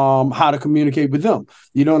how to communicate with them.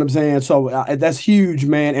 You know what I'm saying? So that's huge,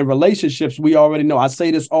 man. And relationships, we already know. I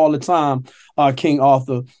say this all the time, King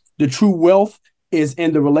Arthur. The true wealth is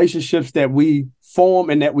in the relationships that we form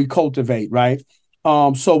and that we cultivate, right?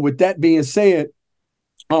 So with that being said,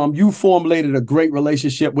 you formulated a great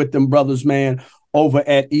relationship with them brothers, man, over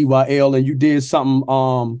at EYL, and you did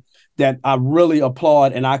something that I really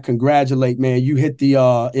applaud and I congratulate, man. You hit the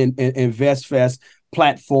InvestFest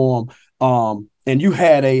platform, and you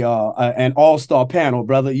had an all-star panel,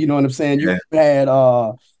 brother. You know what I'm saying? Yeah. You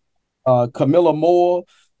had Camilla Moore,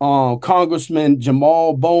 Congressman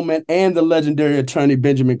Jamal Bowman, and the legendary attorney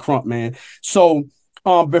Benjamin Crump, man. So,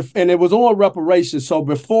 and it was on reparations. So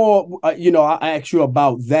before, I asked you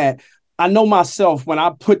about that. I know myself when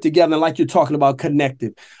I put together, like you're talking about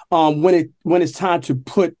connective, when it's time to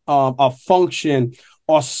put a function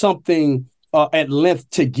or something at length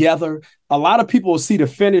together, a lot of people will see the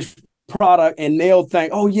finished product and they'll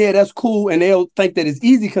think, oh yeah, that's cool, and they'll think that it's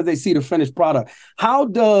easy because they see the finished product. How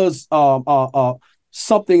does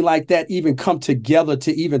something like that even come together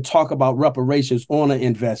to even talk about reparations on an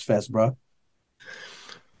Invest Fest, bro?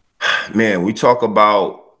 Man, we talk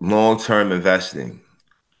about long-term investing.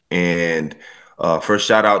 And first,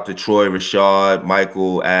 shout out to Troy, Rashad,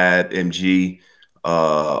 Michael, Ad, MG.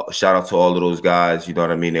 Shout out to all of those guys. You know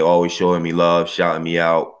what I mean? They always showing me love, shouting me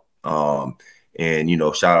out. And,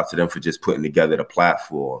 shout out to them for just putting together the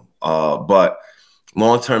platform. But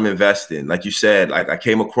long-term investing, like you said, like I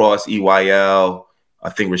came across EYL, I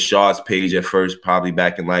think Rashad's page at first, probably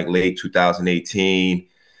back in like late 2018.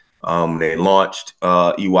 They launched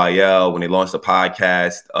EYL. When they launched the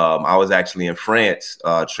podcast, I was actually in France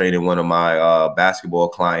training one of my basketball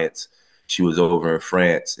clients. She was over in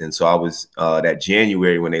France. And so I was that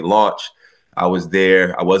January when they launched, I was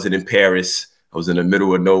there. I wasn't in Paris. I was in the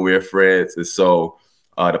middle of nowhere, France. And so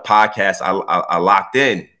the podcast, I locked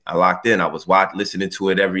in. I was listening to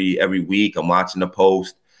it every week. I'm watching the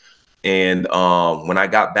post. And when I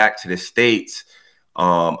got back to the States,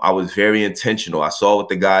 I was very intentional. I saw what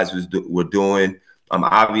the guys were doing.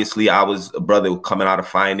 Obviously, I was a brother coming out of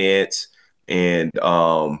finance, and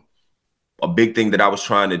a big thing that I was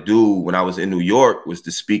trying to do when I was in New York was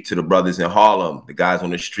to speak to the brothers in Harlem, the guys on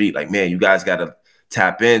the street. Like, man, you guys got to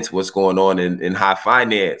tap into what's going on in high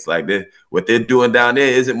finance. Like, what they're doing down there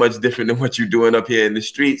isn't much different than what you're doing up here in the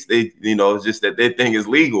streets. It's just that their thing is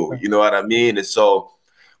legal. You know what I mean? And so.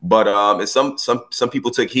 But and some people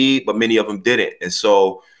took heed, but many of them didn't. And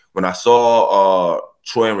so when I saw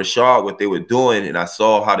Troy and Rashad, what they were doing, and I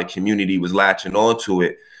saw how the community was latching onto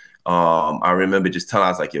it, I remember just telling, I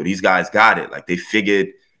was like, yo, these guys got it. Like they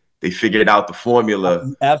figured out the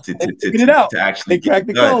formula Figured it out. to actually They get cracked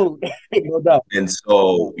it the done. code. No doubt. And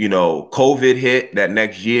so, COVID hit that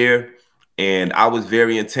next year, and I was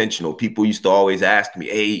very intentional. People used to always ask me,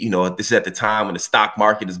 hey, this is at the time when the stock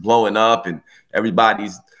market is blowing up and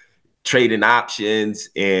everybody's trading options.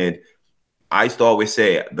 And I used to always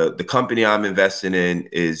say the company I'm investing in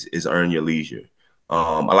is Earn Your Leisure. A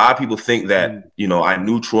lot of people think that, I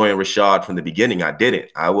knew Troy and Rashad from the beginning. I didn't.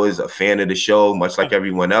 I was a fan of the show, much like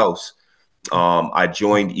everyone else. I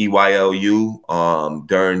joined EYLU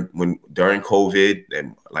during COVID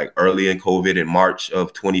and like early in COVID in March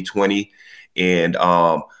of 2020. And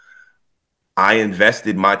I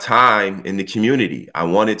invested my time in the community. I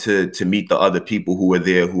wanted to meet the other people who were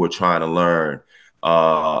there who were trying to learn.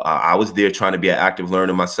 I was there trying to be an active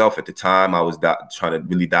learner myself at the time. I was trying to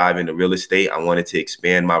really dive into real estate. I wanted to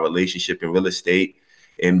expand my relationship in real estate.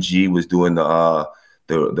 MG was doing the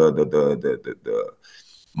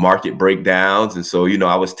market breakdowns. And so,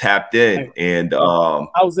 I was tapped in, Right. and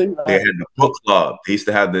I was in they right. had the book club. They used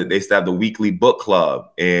to have the weekly book club.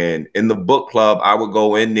 And in the book club, I would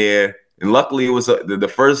go in there. And luckily it was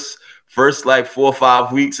the first like 4 or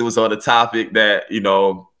 5 weeks, it was on a topic that,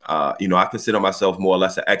 I consider myself more or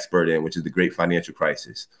less an expert in, which is the great financial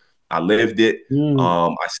crisis. I lived it.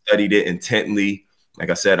 Mm. I studied it intently. Like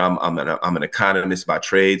I said, I'm an economist by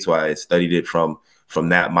trade, so I studied it from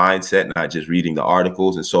that mindset, not just reading the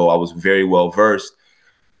articles. And so I was very well versed.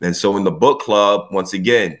 And so in the book club, once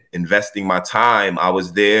again, investing my time, I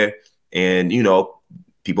was there, and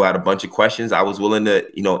people had a bunch of questions. I was willing to,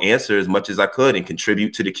 answer as much as I could and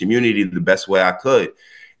contribute to the community the best way I could.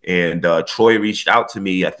 And Troy reached out to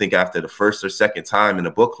me, I think after the first or second time in the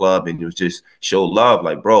book club, and it was just show love,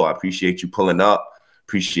 like, bro, I appreciate you pulling up,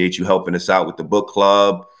 appreciate you helping us out with the book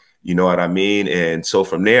club. You know what I mean? And so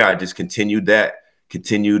from there, I just continued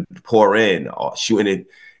to pour in, shooting it,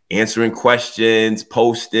 answering questions,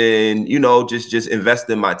 posting, just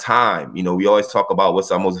investing my time. We always talk about what's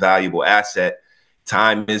our most valuable asset.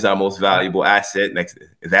 Time is our most valuable asset. Next,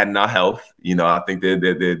 that and our health. I think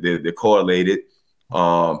they're correlated.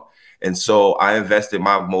 Um, and so I invested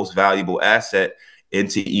my most valuable asset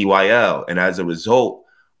into EYL, and as a result,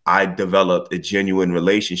 I developed a genuine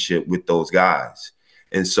relationship with those guys.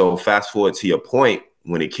 And so, fast forward to your point,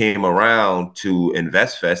 when it came around to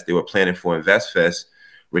InvestFest, they were planning for InvestFest.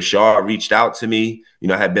 Rashard reached out to me.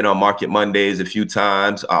 I had been on Market Mondays a few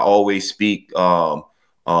times. I always speak from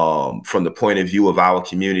the point of view of our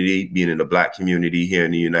community, being in the Black community here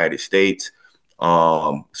in the United States.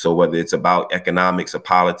 So whether it's about economics or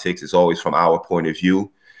politics, it's always from our point of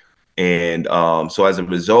view. And so as a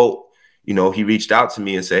result, he reached out to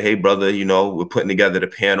me and said, "Hey, brother, we're putting together the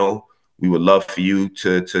panel. We would love for you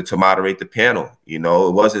to moderate the panel." It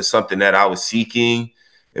wasn't something that I was seeking.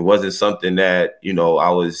 It wasn't something that, I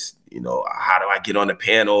was, how do I get on the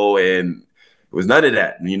panel? And it was none of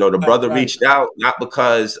that. The Right, brother right. reached out not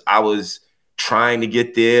because I was trying to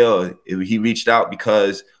get there. He reached out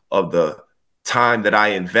because of the time that I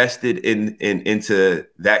invested into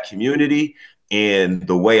that community, and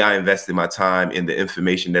the way I invested my time in the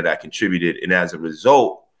information that I contributed. And as a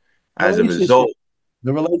Relationship. result,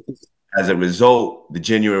 The relationship. the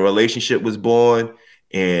genuine relationship was born,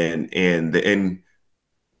 and the end,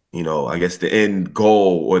 I guess the end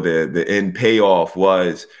goal, or the end payoff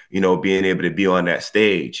was, being able to be on that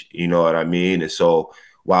stage. You know what I mean? And so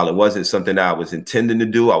while it wasn't something that I was intending to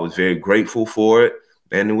do, I was very grateful for it.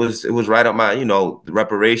 And it was right up my, the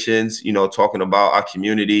reparations, talking about our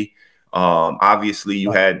community. Obviously you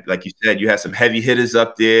Right. had, like you said, you had some heavy hitters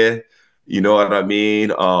up there, you know what I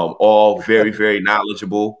mean? All very, very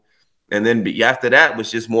knowledgeable. And then after that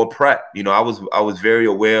was just more prep. I was very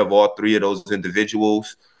aware of all three of those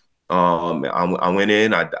individuals. I went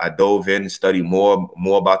in, I dove in and studied more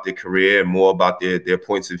about their career, more about their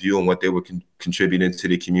points of view and what they were contributing to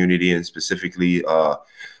the community, and specifically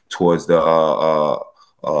towards the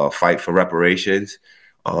fight for reparations.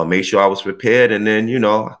 Made sure I was prepared, and then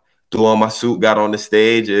threw on my suit, got on the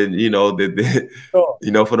stage, and Sure.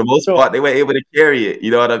 for the most Sure. part, they were able to carry it.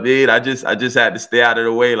 You know what I mean? I just had to stay out of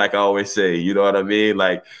the way, like I always say. You know what I mean?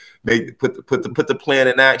 Like, put the plan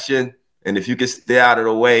in action, and if you can stay out of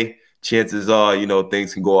the way, chances are,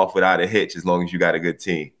 things can go off without a hitch as long as you got a good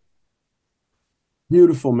team.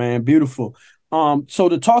 Beautiful, man. Beautiful. So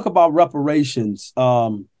to talk about reparations,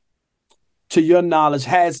 to your knowledge,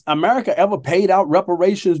 has America ever paid out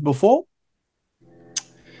reparations before?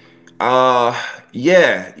 Uh,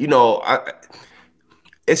 yeah,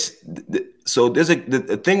 it's so there's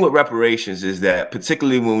the thing with reparations is that,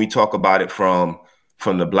 particularly when we talk about it from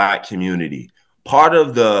the Black community, part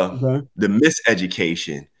of Okay. the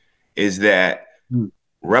miseducation is that Mm.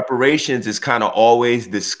 reparations is kind of always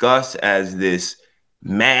discussed as this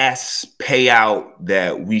mass payout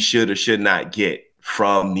that we should or should not get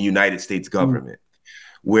from the United States Mm. government.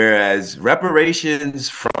 Whereas reparations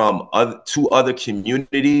from other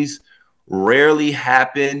communities rarely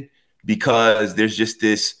happen, because there's just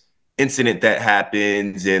this incident that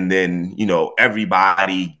happens, and then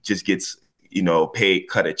everybody just gets paid,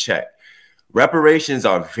 cut a check. Reparations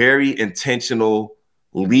are very intentional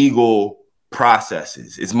legal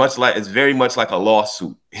processes. It's very much like a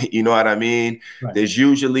lawsuit. You know what I mean? Right. There's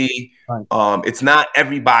usually Right. it's not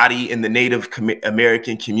everybody in the Native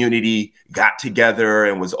American community got together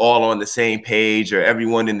and was all on the same page, or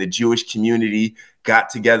everyone in the Jewish community got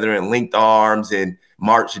together and linked arms and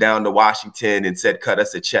marched down to Washington and said, "Cut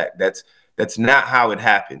us a check." That's not how it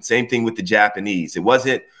happened. Same thing with the Japanese. It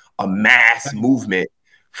wasn't a mass Right. movement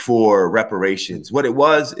for reparations. What it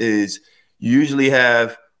was is, you usually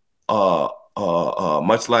have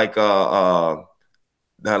much like the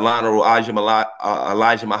Honorable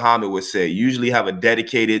Elijah Muhammad would say, usually have a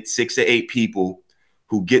dedicated 6 to 8 people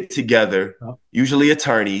who get together, Yeah. usually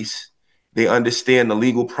attorneys. They understand the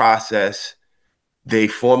legal process. They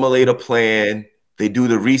formulate a Yeah. plan. They do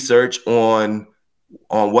the research on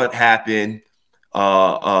what happened.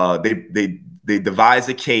 They devise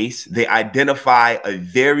a case. They identify a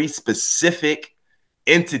very specific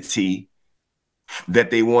entity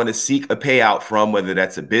that they want to seek a payout from, whether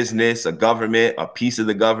that's a business, a government, a piece of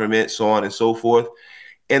the government, so on and so forth.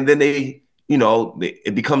 And then it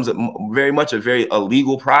becomes very much a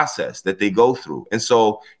legal process that they go through. And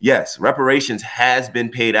so, yes, reparations has been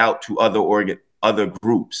paid out to other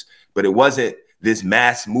groups, but it wasn't this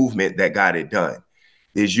mass movement that got it done.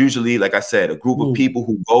 There's usually, like I said, a group of Mm. people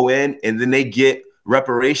who go in and then they get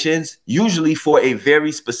reparations, usually for a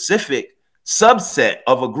very specific subset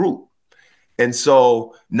of a group. And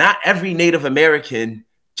so not every Native American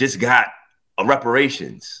just got a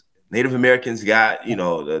reparations. Native Americans got, Yeah.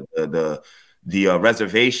 the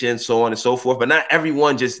reservation, so on and so forth. But not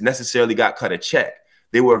everyone just necessarily got cut a check.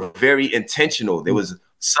 They were very intentional. There Mm. was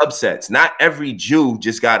subsets. Not every Jew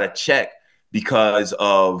just got a check because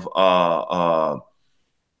of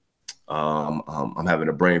I'm having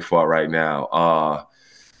a brain fart right now.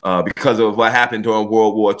 Because of what happened during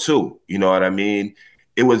World War II. You know what I mean?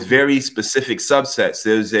 It was very specific subsets.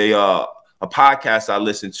 There's a podcast I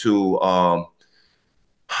listened to. A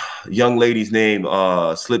young lady's name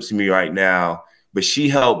slips me right now, but she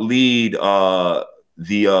helped lead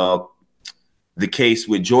the uh, the case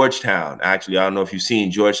with Georgetown. Actually, I don't know if you've seen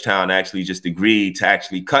Georgetown actually just agreed to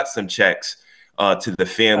actually cut some checks to the Right.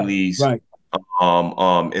 families Right.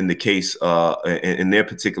 in the case in their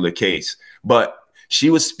particular case. But she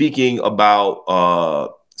was speaking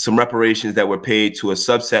about some reparations that were paid to a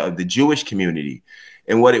subset of the Jewish community.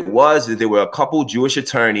 And what it was is there were a couple Jewish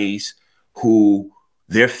attorneys who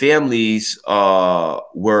their families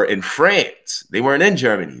were in France. They weren't in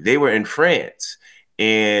Germany. They were in France.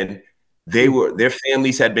 And Mm. their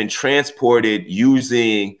families had been transported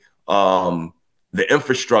using the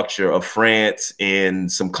infrastructure of France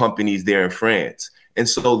and some companies there in France. And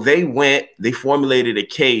so they formulated a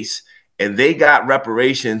case and they got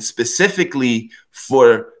reparations specifically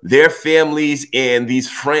for their families and these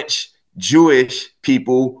French Jewish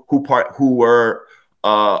people who were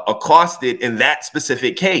accosted in that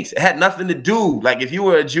specific case. It had nothing to do, like if you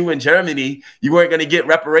were a Jew in Germany, you weren't going to get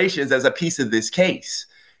reparations as a piece of this case.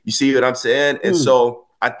 You see what I'm saying? And Mm. so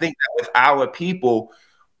I think that with our people,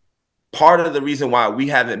 part of the reason why we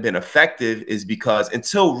haven't been effective is because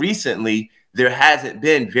until recently, there hasn't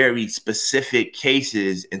been very specific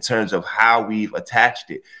cases in terms of how we've attached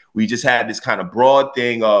it. We just had this kind of broad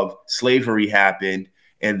thing of slavery happened,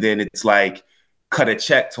 and then it's like cut a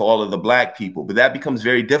check to all of the black people. But that becomes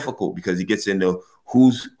very difficult because it gets into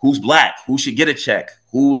who's black, who should get a check,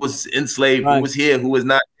 who was enslaved, who Right. was here, who was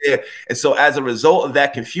not here. And so as a result of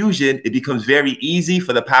that confusion, it becomes very easy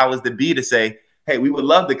for the powers that be to say, hey, we would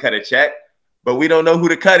love to cut a check, but we don't know who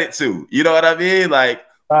to cut it to. You know what I mean? Like,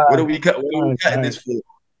 what are Right. we cut? What are we Right. cutting Right. this for?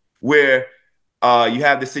 Where you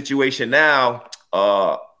have the situation now.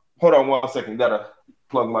 Hold on 1 second. Gotta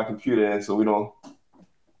plug my computer in so we don't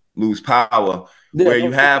lose power. Yeah. Where you Go,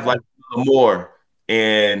 take your have like time. Moore,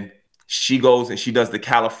 and she goes and she does the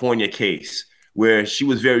California case, where she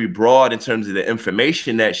was very broad in terms of the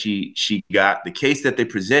information that she got. The case that they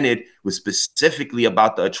presented was specifically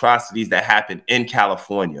about the atrocities that happened in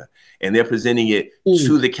California, and they're presenting it Mm.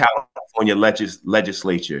 to the California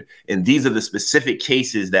legislature. And these are the specific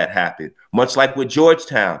cases that happened. Much like with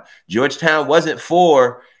Georgetown, Georgetown wasn't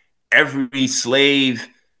for every slave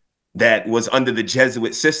that was under the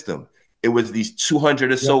Jesuit system. It was these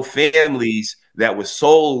 200 or Yeah. so families that were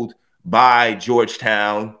sold by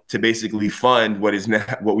Georgetown to basically fund what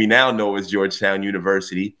we now know as Georgetown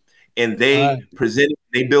University. And Right.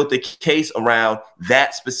 they built a case around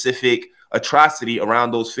that specific atrocity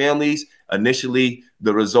around those families. Initially,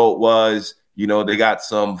 the result was, they got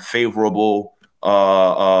some favorable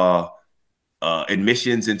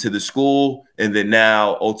admissions into the school, and then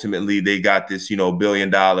now ultimately they got this $1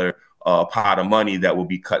 billion pot of money that will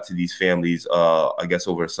be cut to these families, I guess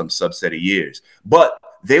over some subset of years. But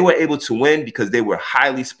they were able to win because they were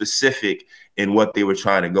highly specific in what they were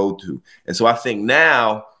trying to go to. And so I think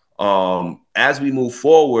now, as we move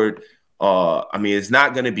forward, I mean, it's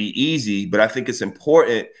not going to be easy, but I think it's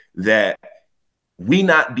important that we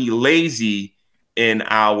not be lazy in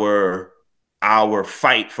our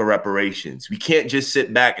fight for reparations. We can't just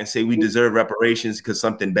sit back and say we deserve reparations because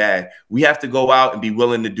something bad. We have to go out and be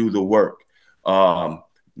willing to do the work.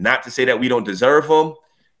 Not to say that we don't deserve them.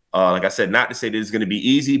 Like I said, not to say that it's going to be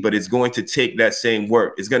easy, but it's going to take that same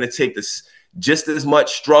work. It's going to take this just as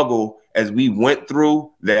much struggle as we went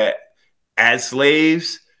through that as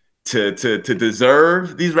slaves to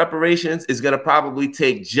deserve these reparations. Is going to probably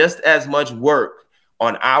take just as much work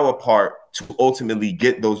on our part to ultimately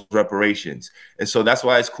get those reparations. And so that's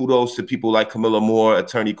why it's kudos to people like Camilla Moore,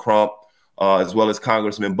 Attorney Crump, as well as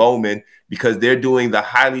Congressman Bowman, because they're doing the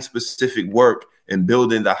highly specific work and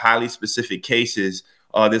building the highly specific cases.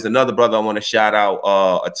 There's another brother I want to shout out,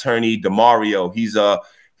 Attorney DeMario.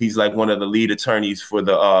 He's like one of the lead attorneys for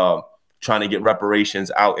the trying to get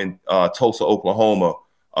reparations out in Tulsa, Oklahoma,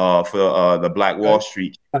 for the Black Wall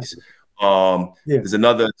Street case. There's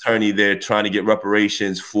another attorney there trying to get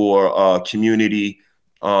reparations for community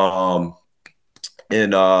in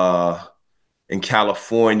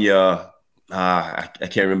California. I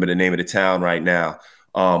can't remember the name of the town right now.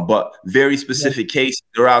 But very specific cases.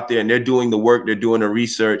 They're out there and they're doing the work, they're doing the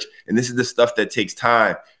research, and this is the stuff that takes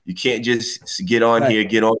time. You can't just get on here,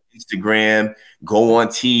 get on Instagram, go on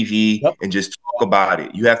TV, and just talk about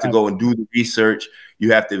it. You have to go and do the research.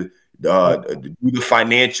 You have to do the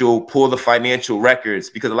pull the financial records,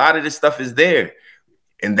 because a lot of this stuff is there,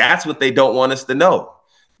 and that's what they don't want us to know.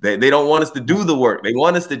 They don't want us to do the work. They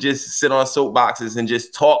want us to just sit on soapboxes and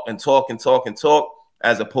just talk and talk and talk and talk,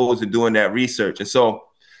 as opposed to doing that research. And so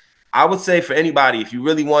I would say for anybody, if you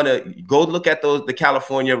really want to go look at the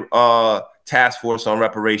California task force on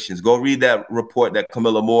reparations, go read that report that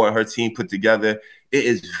Camilla Moore and her team put together. It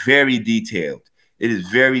is very detailed. It is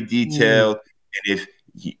very detailed. And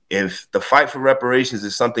if the fight for reparations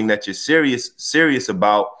is something that you're serious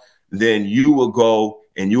about, then you will go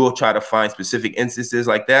and you will try to find specific instances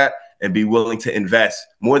like that and be willing to invest,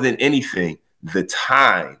 more than anything, the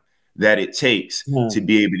time that it takes to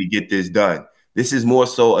be able to get this done. This is more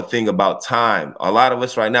so a thing about time. A lot of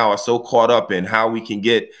us right now are so caught up in how we can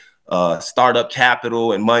get startup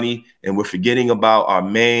capital and money, and we're forgetting about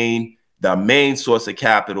the main source of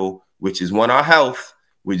capital, which is our health,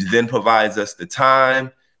 which then provides us the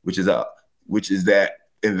time, which is that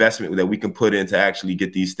investment that we can put in to actually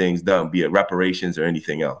get these things done, be it reparations or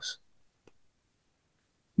anything else.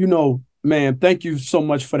 Man, thank you so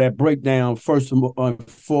much for that breakdown. First and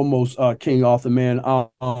foremost, King Arthur, man.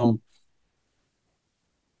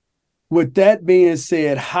 With that being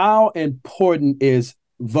said, how important is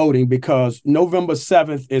voting? Because November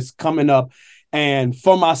 7th is coming up, and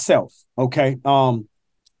for myself, okay,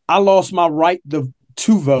 I lost my right to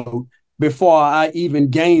vote before I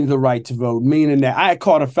even gained the right to vote, meaning that I had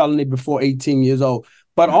caught a felony before 18 years old,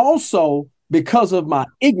 but also because of my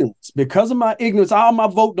ignorance, all my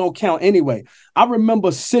vote don't count anyway. I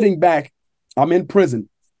remember sitting back, I'm in prison,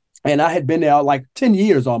 and I had been there like 10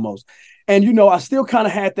 years almost. And, I still kind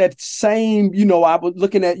of had that same, I was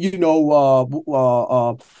looking at,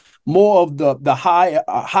 more of the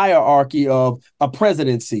hierarchy of a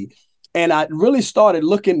presidency. And I really started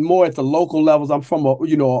looking more at the local levels. I'm from a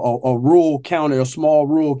rural county, a small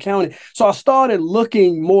rural county. So I started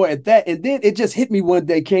looking more at that. And then it just hit me one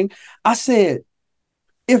day, King. I said,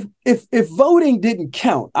 if voting didn't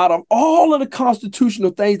count, out of all of the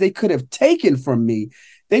constitutional things they could have taken from me,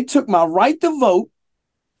 they took my right to vote,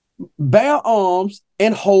 bear arms,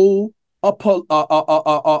 and hold a political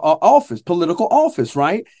office,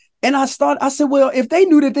 right? And I said, well, if they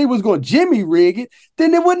knew that they was going to Jimmy rig it,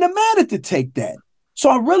 then it wouldn't have mattered to take that.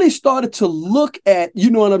 So I really started to look at,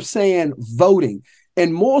 voting,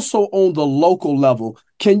 and more so on the local level.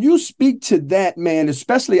 Can you speak to that, man,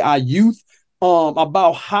 especially our youth,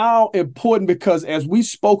 about how important, because as we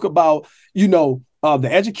spoke about,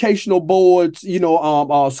 the educational boards,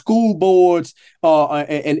 school boards,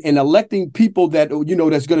 and electing people that,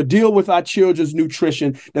 that's going to deal with our children's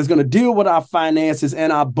nutrition, that's going to deal with our finances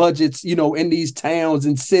and our budgets, in these towns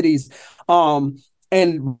and cities,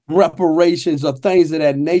 and reparations or things of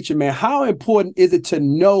that nature, man. How important is it to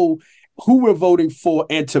know who we're voting for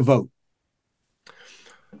and to vote?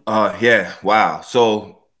 Yeah. Wow.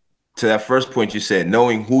 So to that first point you said,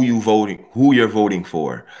 knowing who you're voting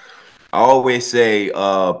for. I always say,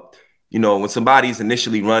 when somebody's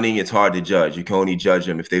initially running, it's hard to judge. You can only judge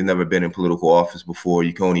them if they've never been in political office before.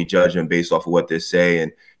 You can only judge them based off of what they're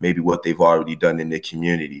saying, maybe what they've already done in their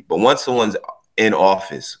community. But once someone's in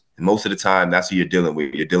office, most of the time, that's who you're dealing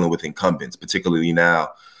with. You're dealing with incumbents, particularly now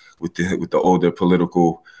with the older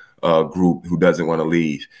political group who doesn't want to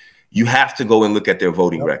leave. You have to go and look at their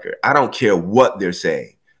voting record. I don't care what they're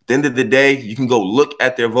saying. At the end of the day, you can go look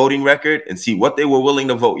at their voting record and see what they were willing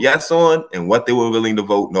to vote yes on and what they were willing to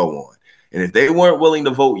vote no on. And if they weren't willing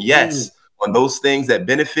to vote yes on those things that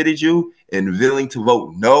benefited you and willing to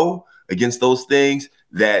vote no against those things,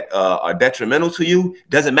 that are detrimental to you,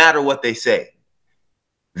 doesn't matter what they say,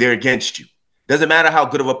 they're against you. Doesn't matter how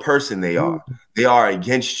good of a person they are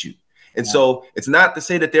against you. And so it's not to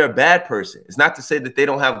say that they're a bad person. It's not to say that they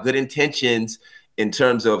don't have good intentions in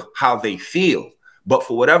terms of how they feel. But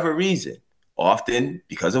for whatever reason, often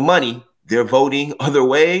because of money, they're voting other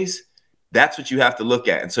ways. That's what you have to look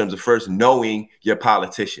at in terms of first knowing your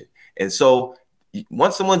politician. And so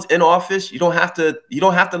once someone's in office, you don't have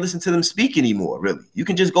to listen to them speak anymore, really. You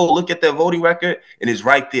can just go look at their voting record and it's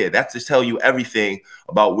right there. That's to tell you everything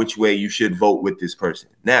about which way you should vote with this person.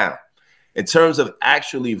 Now, in terms of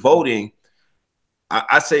actually voting,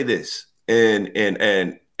 I say this, and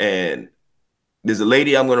there's a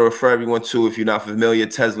lady I'm going to refer everyone to if you're not familiar,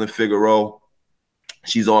 Teslin Figueroa.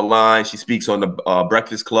 She's online. She speaks on the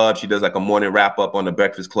Breakfast Club. She does like a morning wrap up on the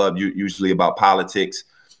Breakfast Club, usually about politics.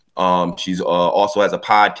 She's also has a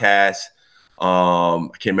podcast. I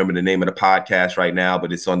can't remember the name of the podcast right now,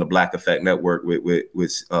 but it's on the Black Effect Network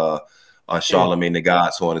with Charlamagne the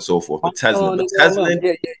God, so on and so forth. But Teslin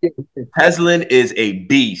is a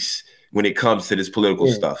beast when it comes to this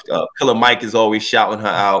political stuff. Killer Mike is always shouting her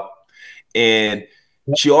out. And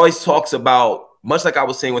she always talks about, much like I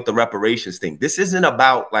was saying with the reparations thing, this isn't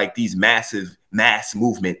about like these massive mass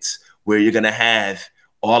movements where you're going to have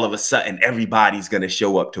all of a sudden everybody's going to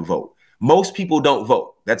show up to vote. Most people don't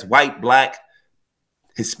vote. That's white, black,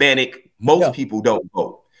 Hispanic. Most people don't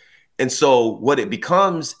vote. And so what it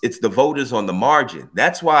becomes, it's the voters on the margin.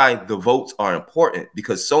 That's why the votes are important,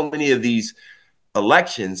 because so many of these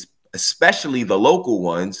elections, especially the local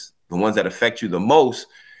ones, the ones that affect you the most,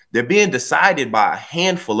 they're being decided by a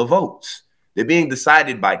handful of votes. They're being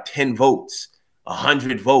decided by 10 votes,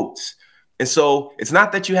 100 votes. And so it's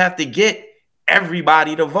not that you have to get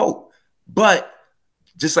everybody to vote, but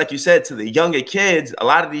just like you said, to the younger kids, a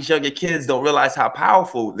lot of these younger kids don't realize how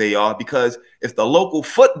powerful they are, because if the local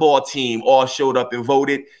football team all showed up and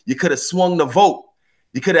voted, you could have swung the vote.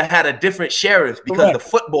 You could have had a different sheriff because the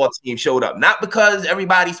football team showed up, not because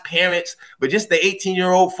everybody's parents, but just the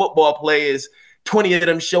 18-year-old football players, 20 of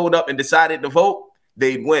them showed up and decided to vote,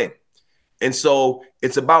 they'd win. And so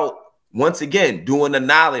it's about, once again, doing the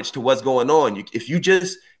knowledge to what's going on. If you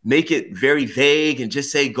just make it very vague and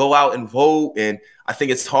just say, go out and vote. And I think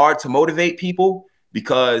it's hard to motivate people,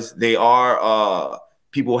 because they are,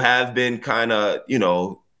 people have been kind of,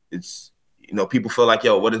 people feel like,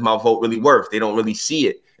 yo, what is my vote really worth? They don't really see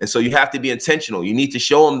it. And so you have to be intentional. You need to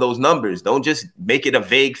show them those numbers. Don't just make it a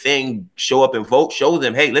vague thing, show up and vote. Show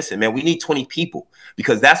them, hey, listen, man, we need 20 people,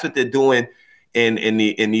 because that's what they're doing in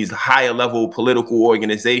these higher level political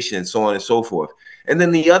organizations, so on and so forth. And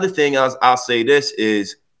then the other thing I'll say this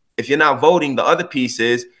is, if you're not voting, the other piece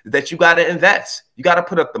is that you got to invest. You got to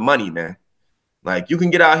put up the money, man. Like, you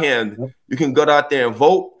can get out here and you can go out there and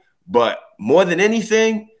vote, but more than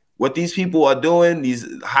anything, what these people are doing, these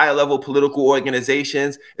higher level political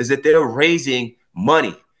organizations, is that they're raising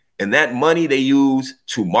money, and that money they use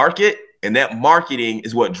to market. And that marketing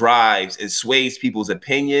is what drives and sways people's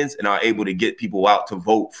opinions and are able to get people out to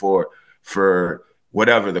vote for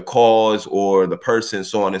whatever the cause or the person,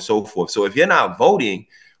 so on and so forth. So if you're not voting,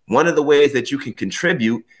 one of the ways that you can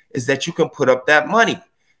contribute is that you can put up that money.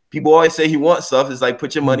 People always say, he wants stuff. It's like,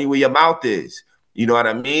 put your money where your mouth is. You know what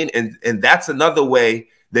I mean? And that's another way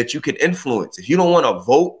that you can influence. If you don't want to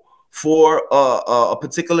vote for a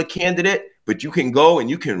particular candidate, but you can go and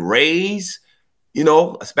you can raise,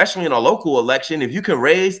 especially in a local election, if you can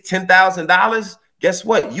raise $10,000, guess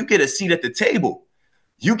what? You get a seat at the table.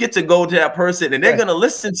 You get to go to that person and they're going to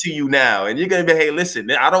listen to you now. And you're going to be, hey,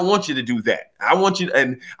 listen, I don't want you to do that. I want you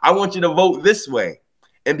to vote this way.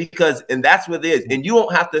 And that's what it is. And you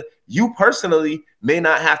don't have to, you personally may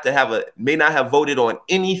not have voted on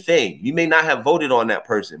anything. You may not have voted on that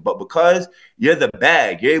person, but because you're the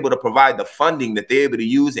bag, you're able to provide the funding that they're able to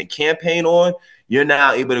use and campaign on. You're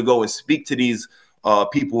now able to go and speak to these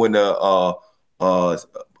people in the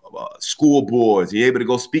school boards. You're able to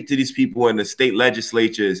go speak to these people in the state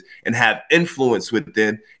legislatures and have influence with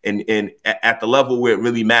them and at the level where it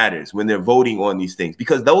really matters, when they're voting on these things,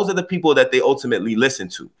 because those are the people that they ultimately listen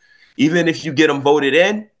to. Even if you get them voted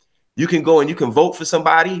in, you can go and you can vote for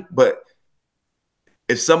somebody, but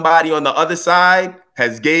if somebody on the other side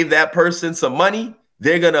has gave that person some money,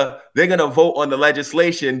 they're gonna vote on the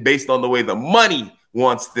legislation based on the way the money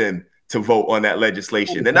wants them to vote on that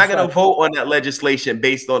legislation. They're not going to vote on that legislation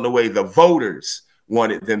based on the way the voters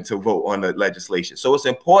wanted them to vote on the legislation. So it's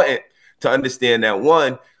important to understand that,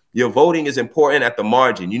 one, your voting is important at the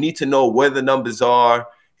margin. You need to know where the numbers are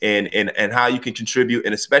and how you can contribute,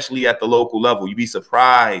 and especially at the local level. You'd be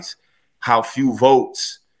surprised how few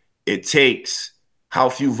votes it takes how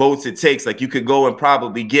few votes it takes. Like you could go and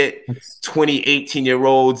probably get That's 20,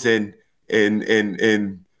 18-year-olds and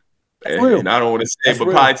real. I don't want to say, That's but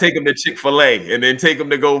real. probably take them to Chick-fil-A and then take them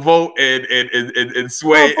to go vote and No,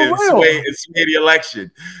 sway for real. the election.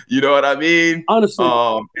 You know what I mean? Honestly,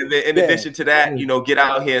 And then in yeah. addition to that, Yeah. get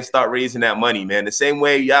out here and start raising that money, man. The same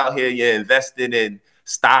way you out here, you're investing in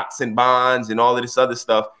stocks and bonds and all of this other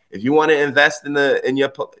stuff. If you want to invest in your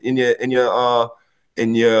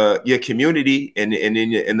community and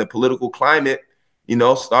in the political climate,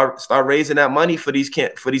 start raising that money for these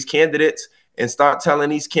candidates and start telling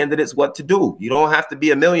these candidates what to do. You don't have to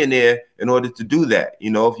be a millionaire in order to do that.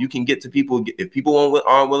 If you can get to people, if people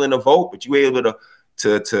aren't willing to vote, but you're able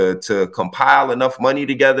to compile enough money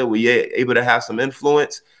together where you're able to have some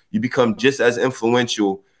influence, you become just as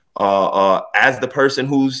influential as the person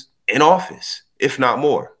who's in office, if not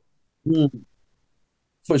more. Mm,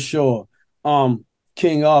 for sure. Um,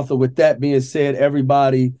 King Arthur, with that being said,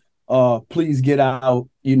 everybody please get out,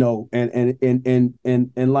 and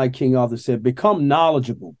like King Arthur said, become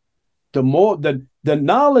knowledgeable. The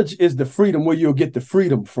knowledge is the freedom where you'll get the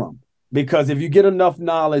freedom from. Because if you get enough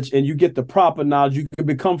knowledge and you get the proper knowledge, you can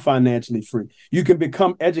become financially free. You can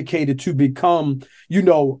become educated to become,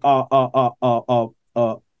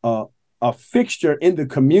 a fixture in the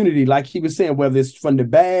community, like he was saying, whether it's from the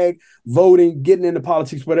bag, voting, getting into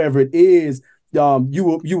politics, whatever it is.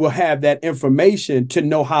 You will have that information to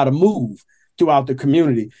know how to move throughout the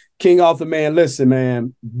community. King Arthur, man, listen,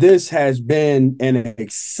 man, this has been an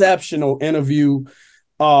exceptional interview.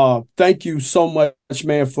 Thank you so much,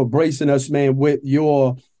 man, for bracing us, man, with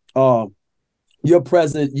your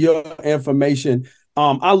present, your information.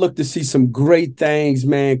 I look to see some great things,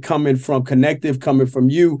 man, coming from Connective, coming from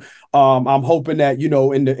you. I'm hoping that in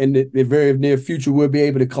the very near future we'll be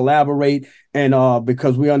able to collaborate, and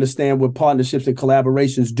because we understand what partnerships and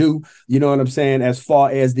collaborations do. You know what I'm saying? As far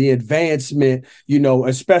as the advancement,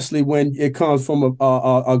 especially when it comes from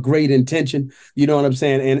a great intention. You know what I'm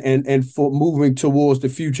saying? And for moving towards the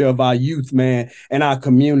future of our youth, man, and our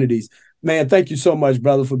communities. Man, thank you so much,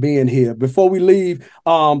 brother, for being here. Before we leave,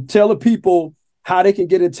 tell the people how they can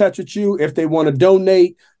get in touch with you if they want to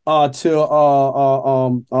donate to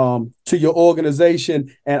your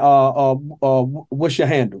organization, and what's your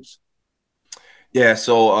handles? Yeah,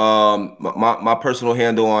 so my personal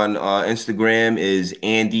handle on Instagram is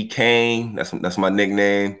Andy Kane. That's my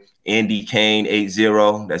nickname. Andy Kane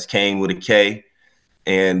 80. That's Kane with a K.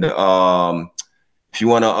 And if you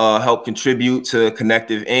want to help contribute to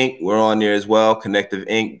Connective Inc., we're on there as well.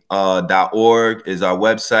 ConnectiveInc.org is our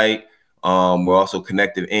website. We're also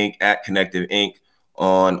Connective Inc. at Connective Inc.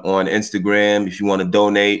 on Instagram. If you want to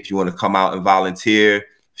donate, if you want to come out and volunteer,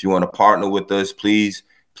 if you want to partner with us, please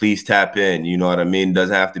tap in. You know what I mean? It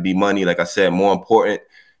doesn't have to be money. Like I said, more important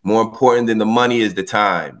than the money is the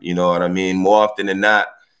time. You know what I mean? More often than not,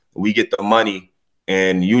 we get the money.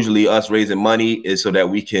 And usually us raising money is so that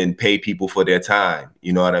we can pay people for their time.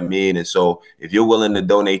 You know what I mean? And so if you're willing to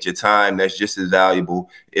donate your time, that's just as valuable,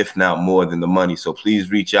 if not more than the money. So please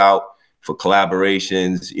reach out for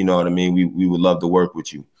collaborations. You know what I mean? We would love to work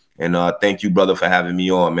with you. And thank you, brother, for having me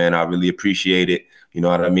on, man. I really appreciate it. You know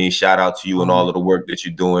what I mean? Shout out to you and all of the work that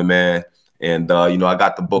you're doing, man. And, I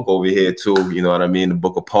got the book over here, too. You know what I mean? The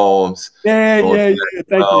book of poems. Yeah, yeah, yeah.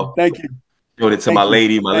 Thank you. Thank you. Showed it to my Thank you.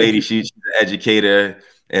 lady. My Thank lady, you. she's an educator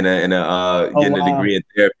and Oh, getting a wow. degree in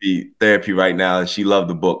therapy right now. And she loved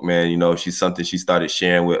the book, man. She's something she started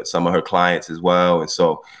sharing with some of her clients as well. And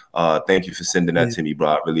so thank you for sending that Yeah. to me, bro.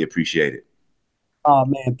 I really appreciate it. Oh,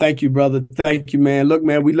 man. Thank you, brother. Thank you, man. Look,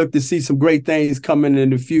 man, we look to see some great things coming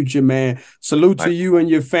in the future, man. Salute to Right. you and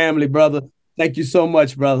your family, brother. Thank you so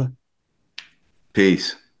much, brother.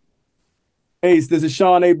 Peace. Hey, this is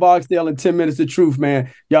Shawn A. Barksdale and 10 Minutes of Truth,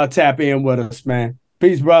 man. Y'all tap in with us, man.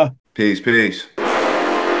 Peace, bro. Peace.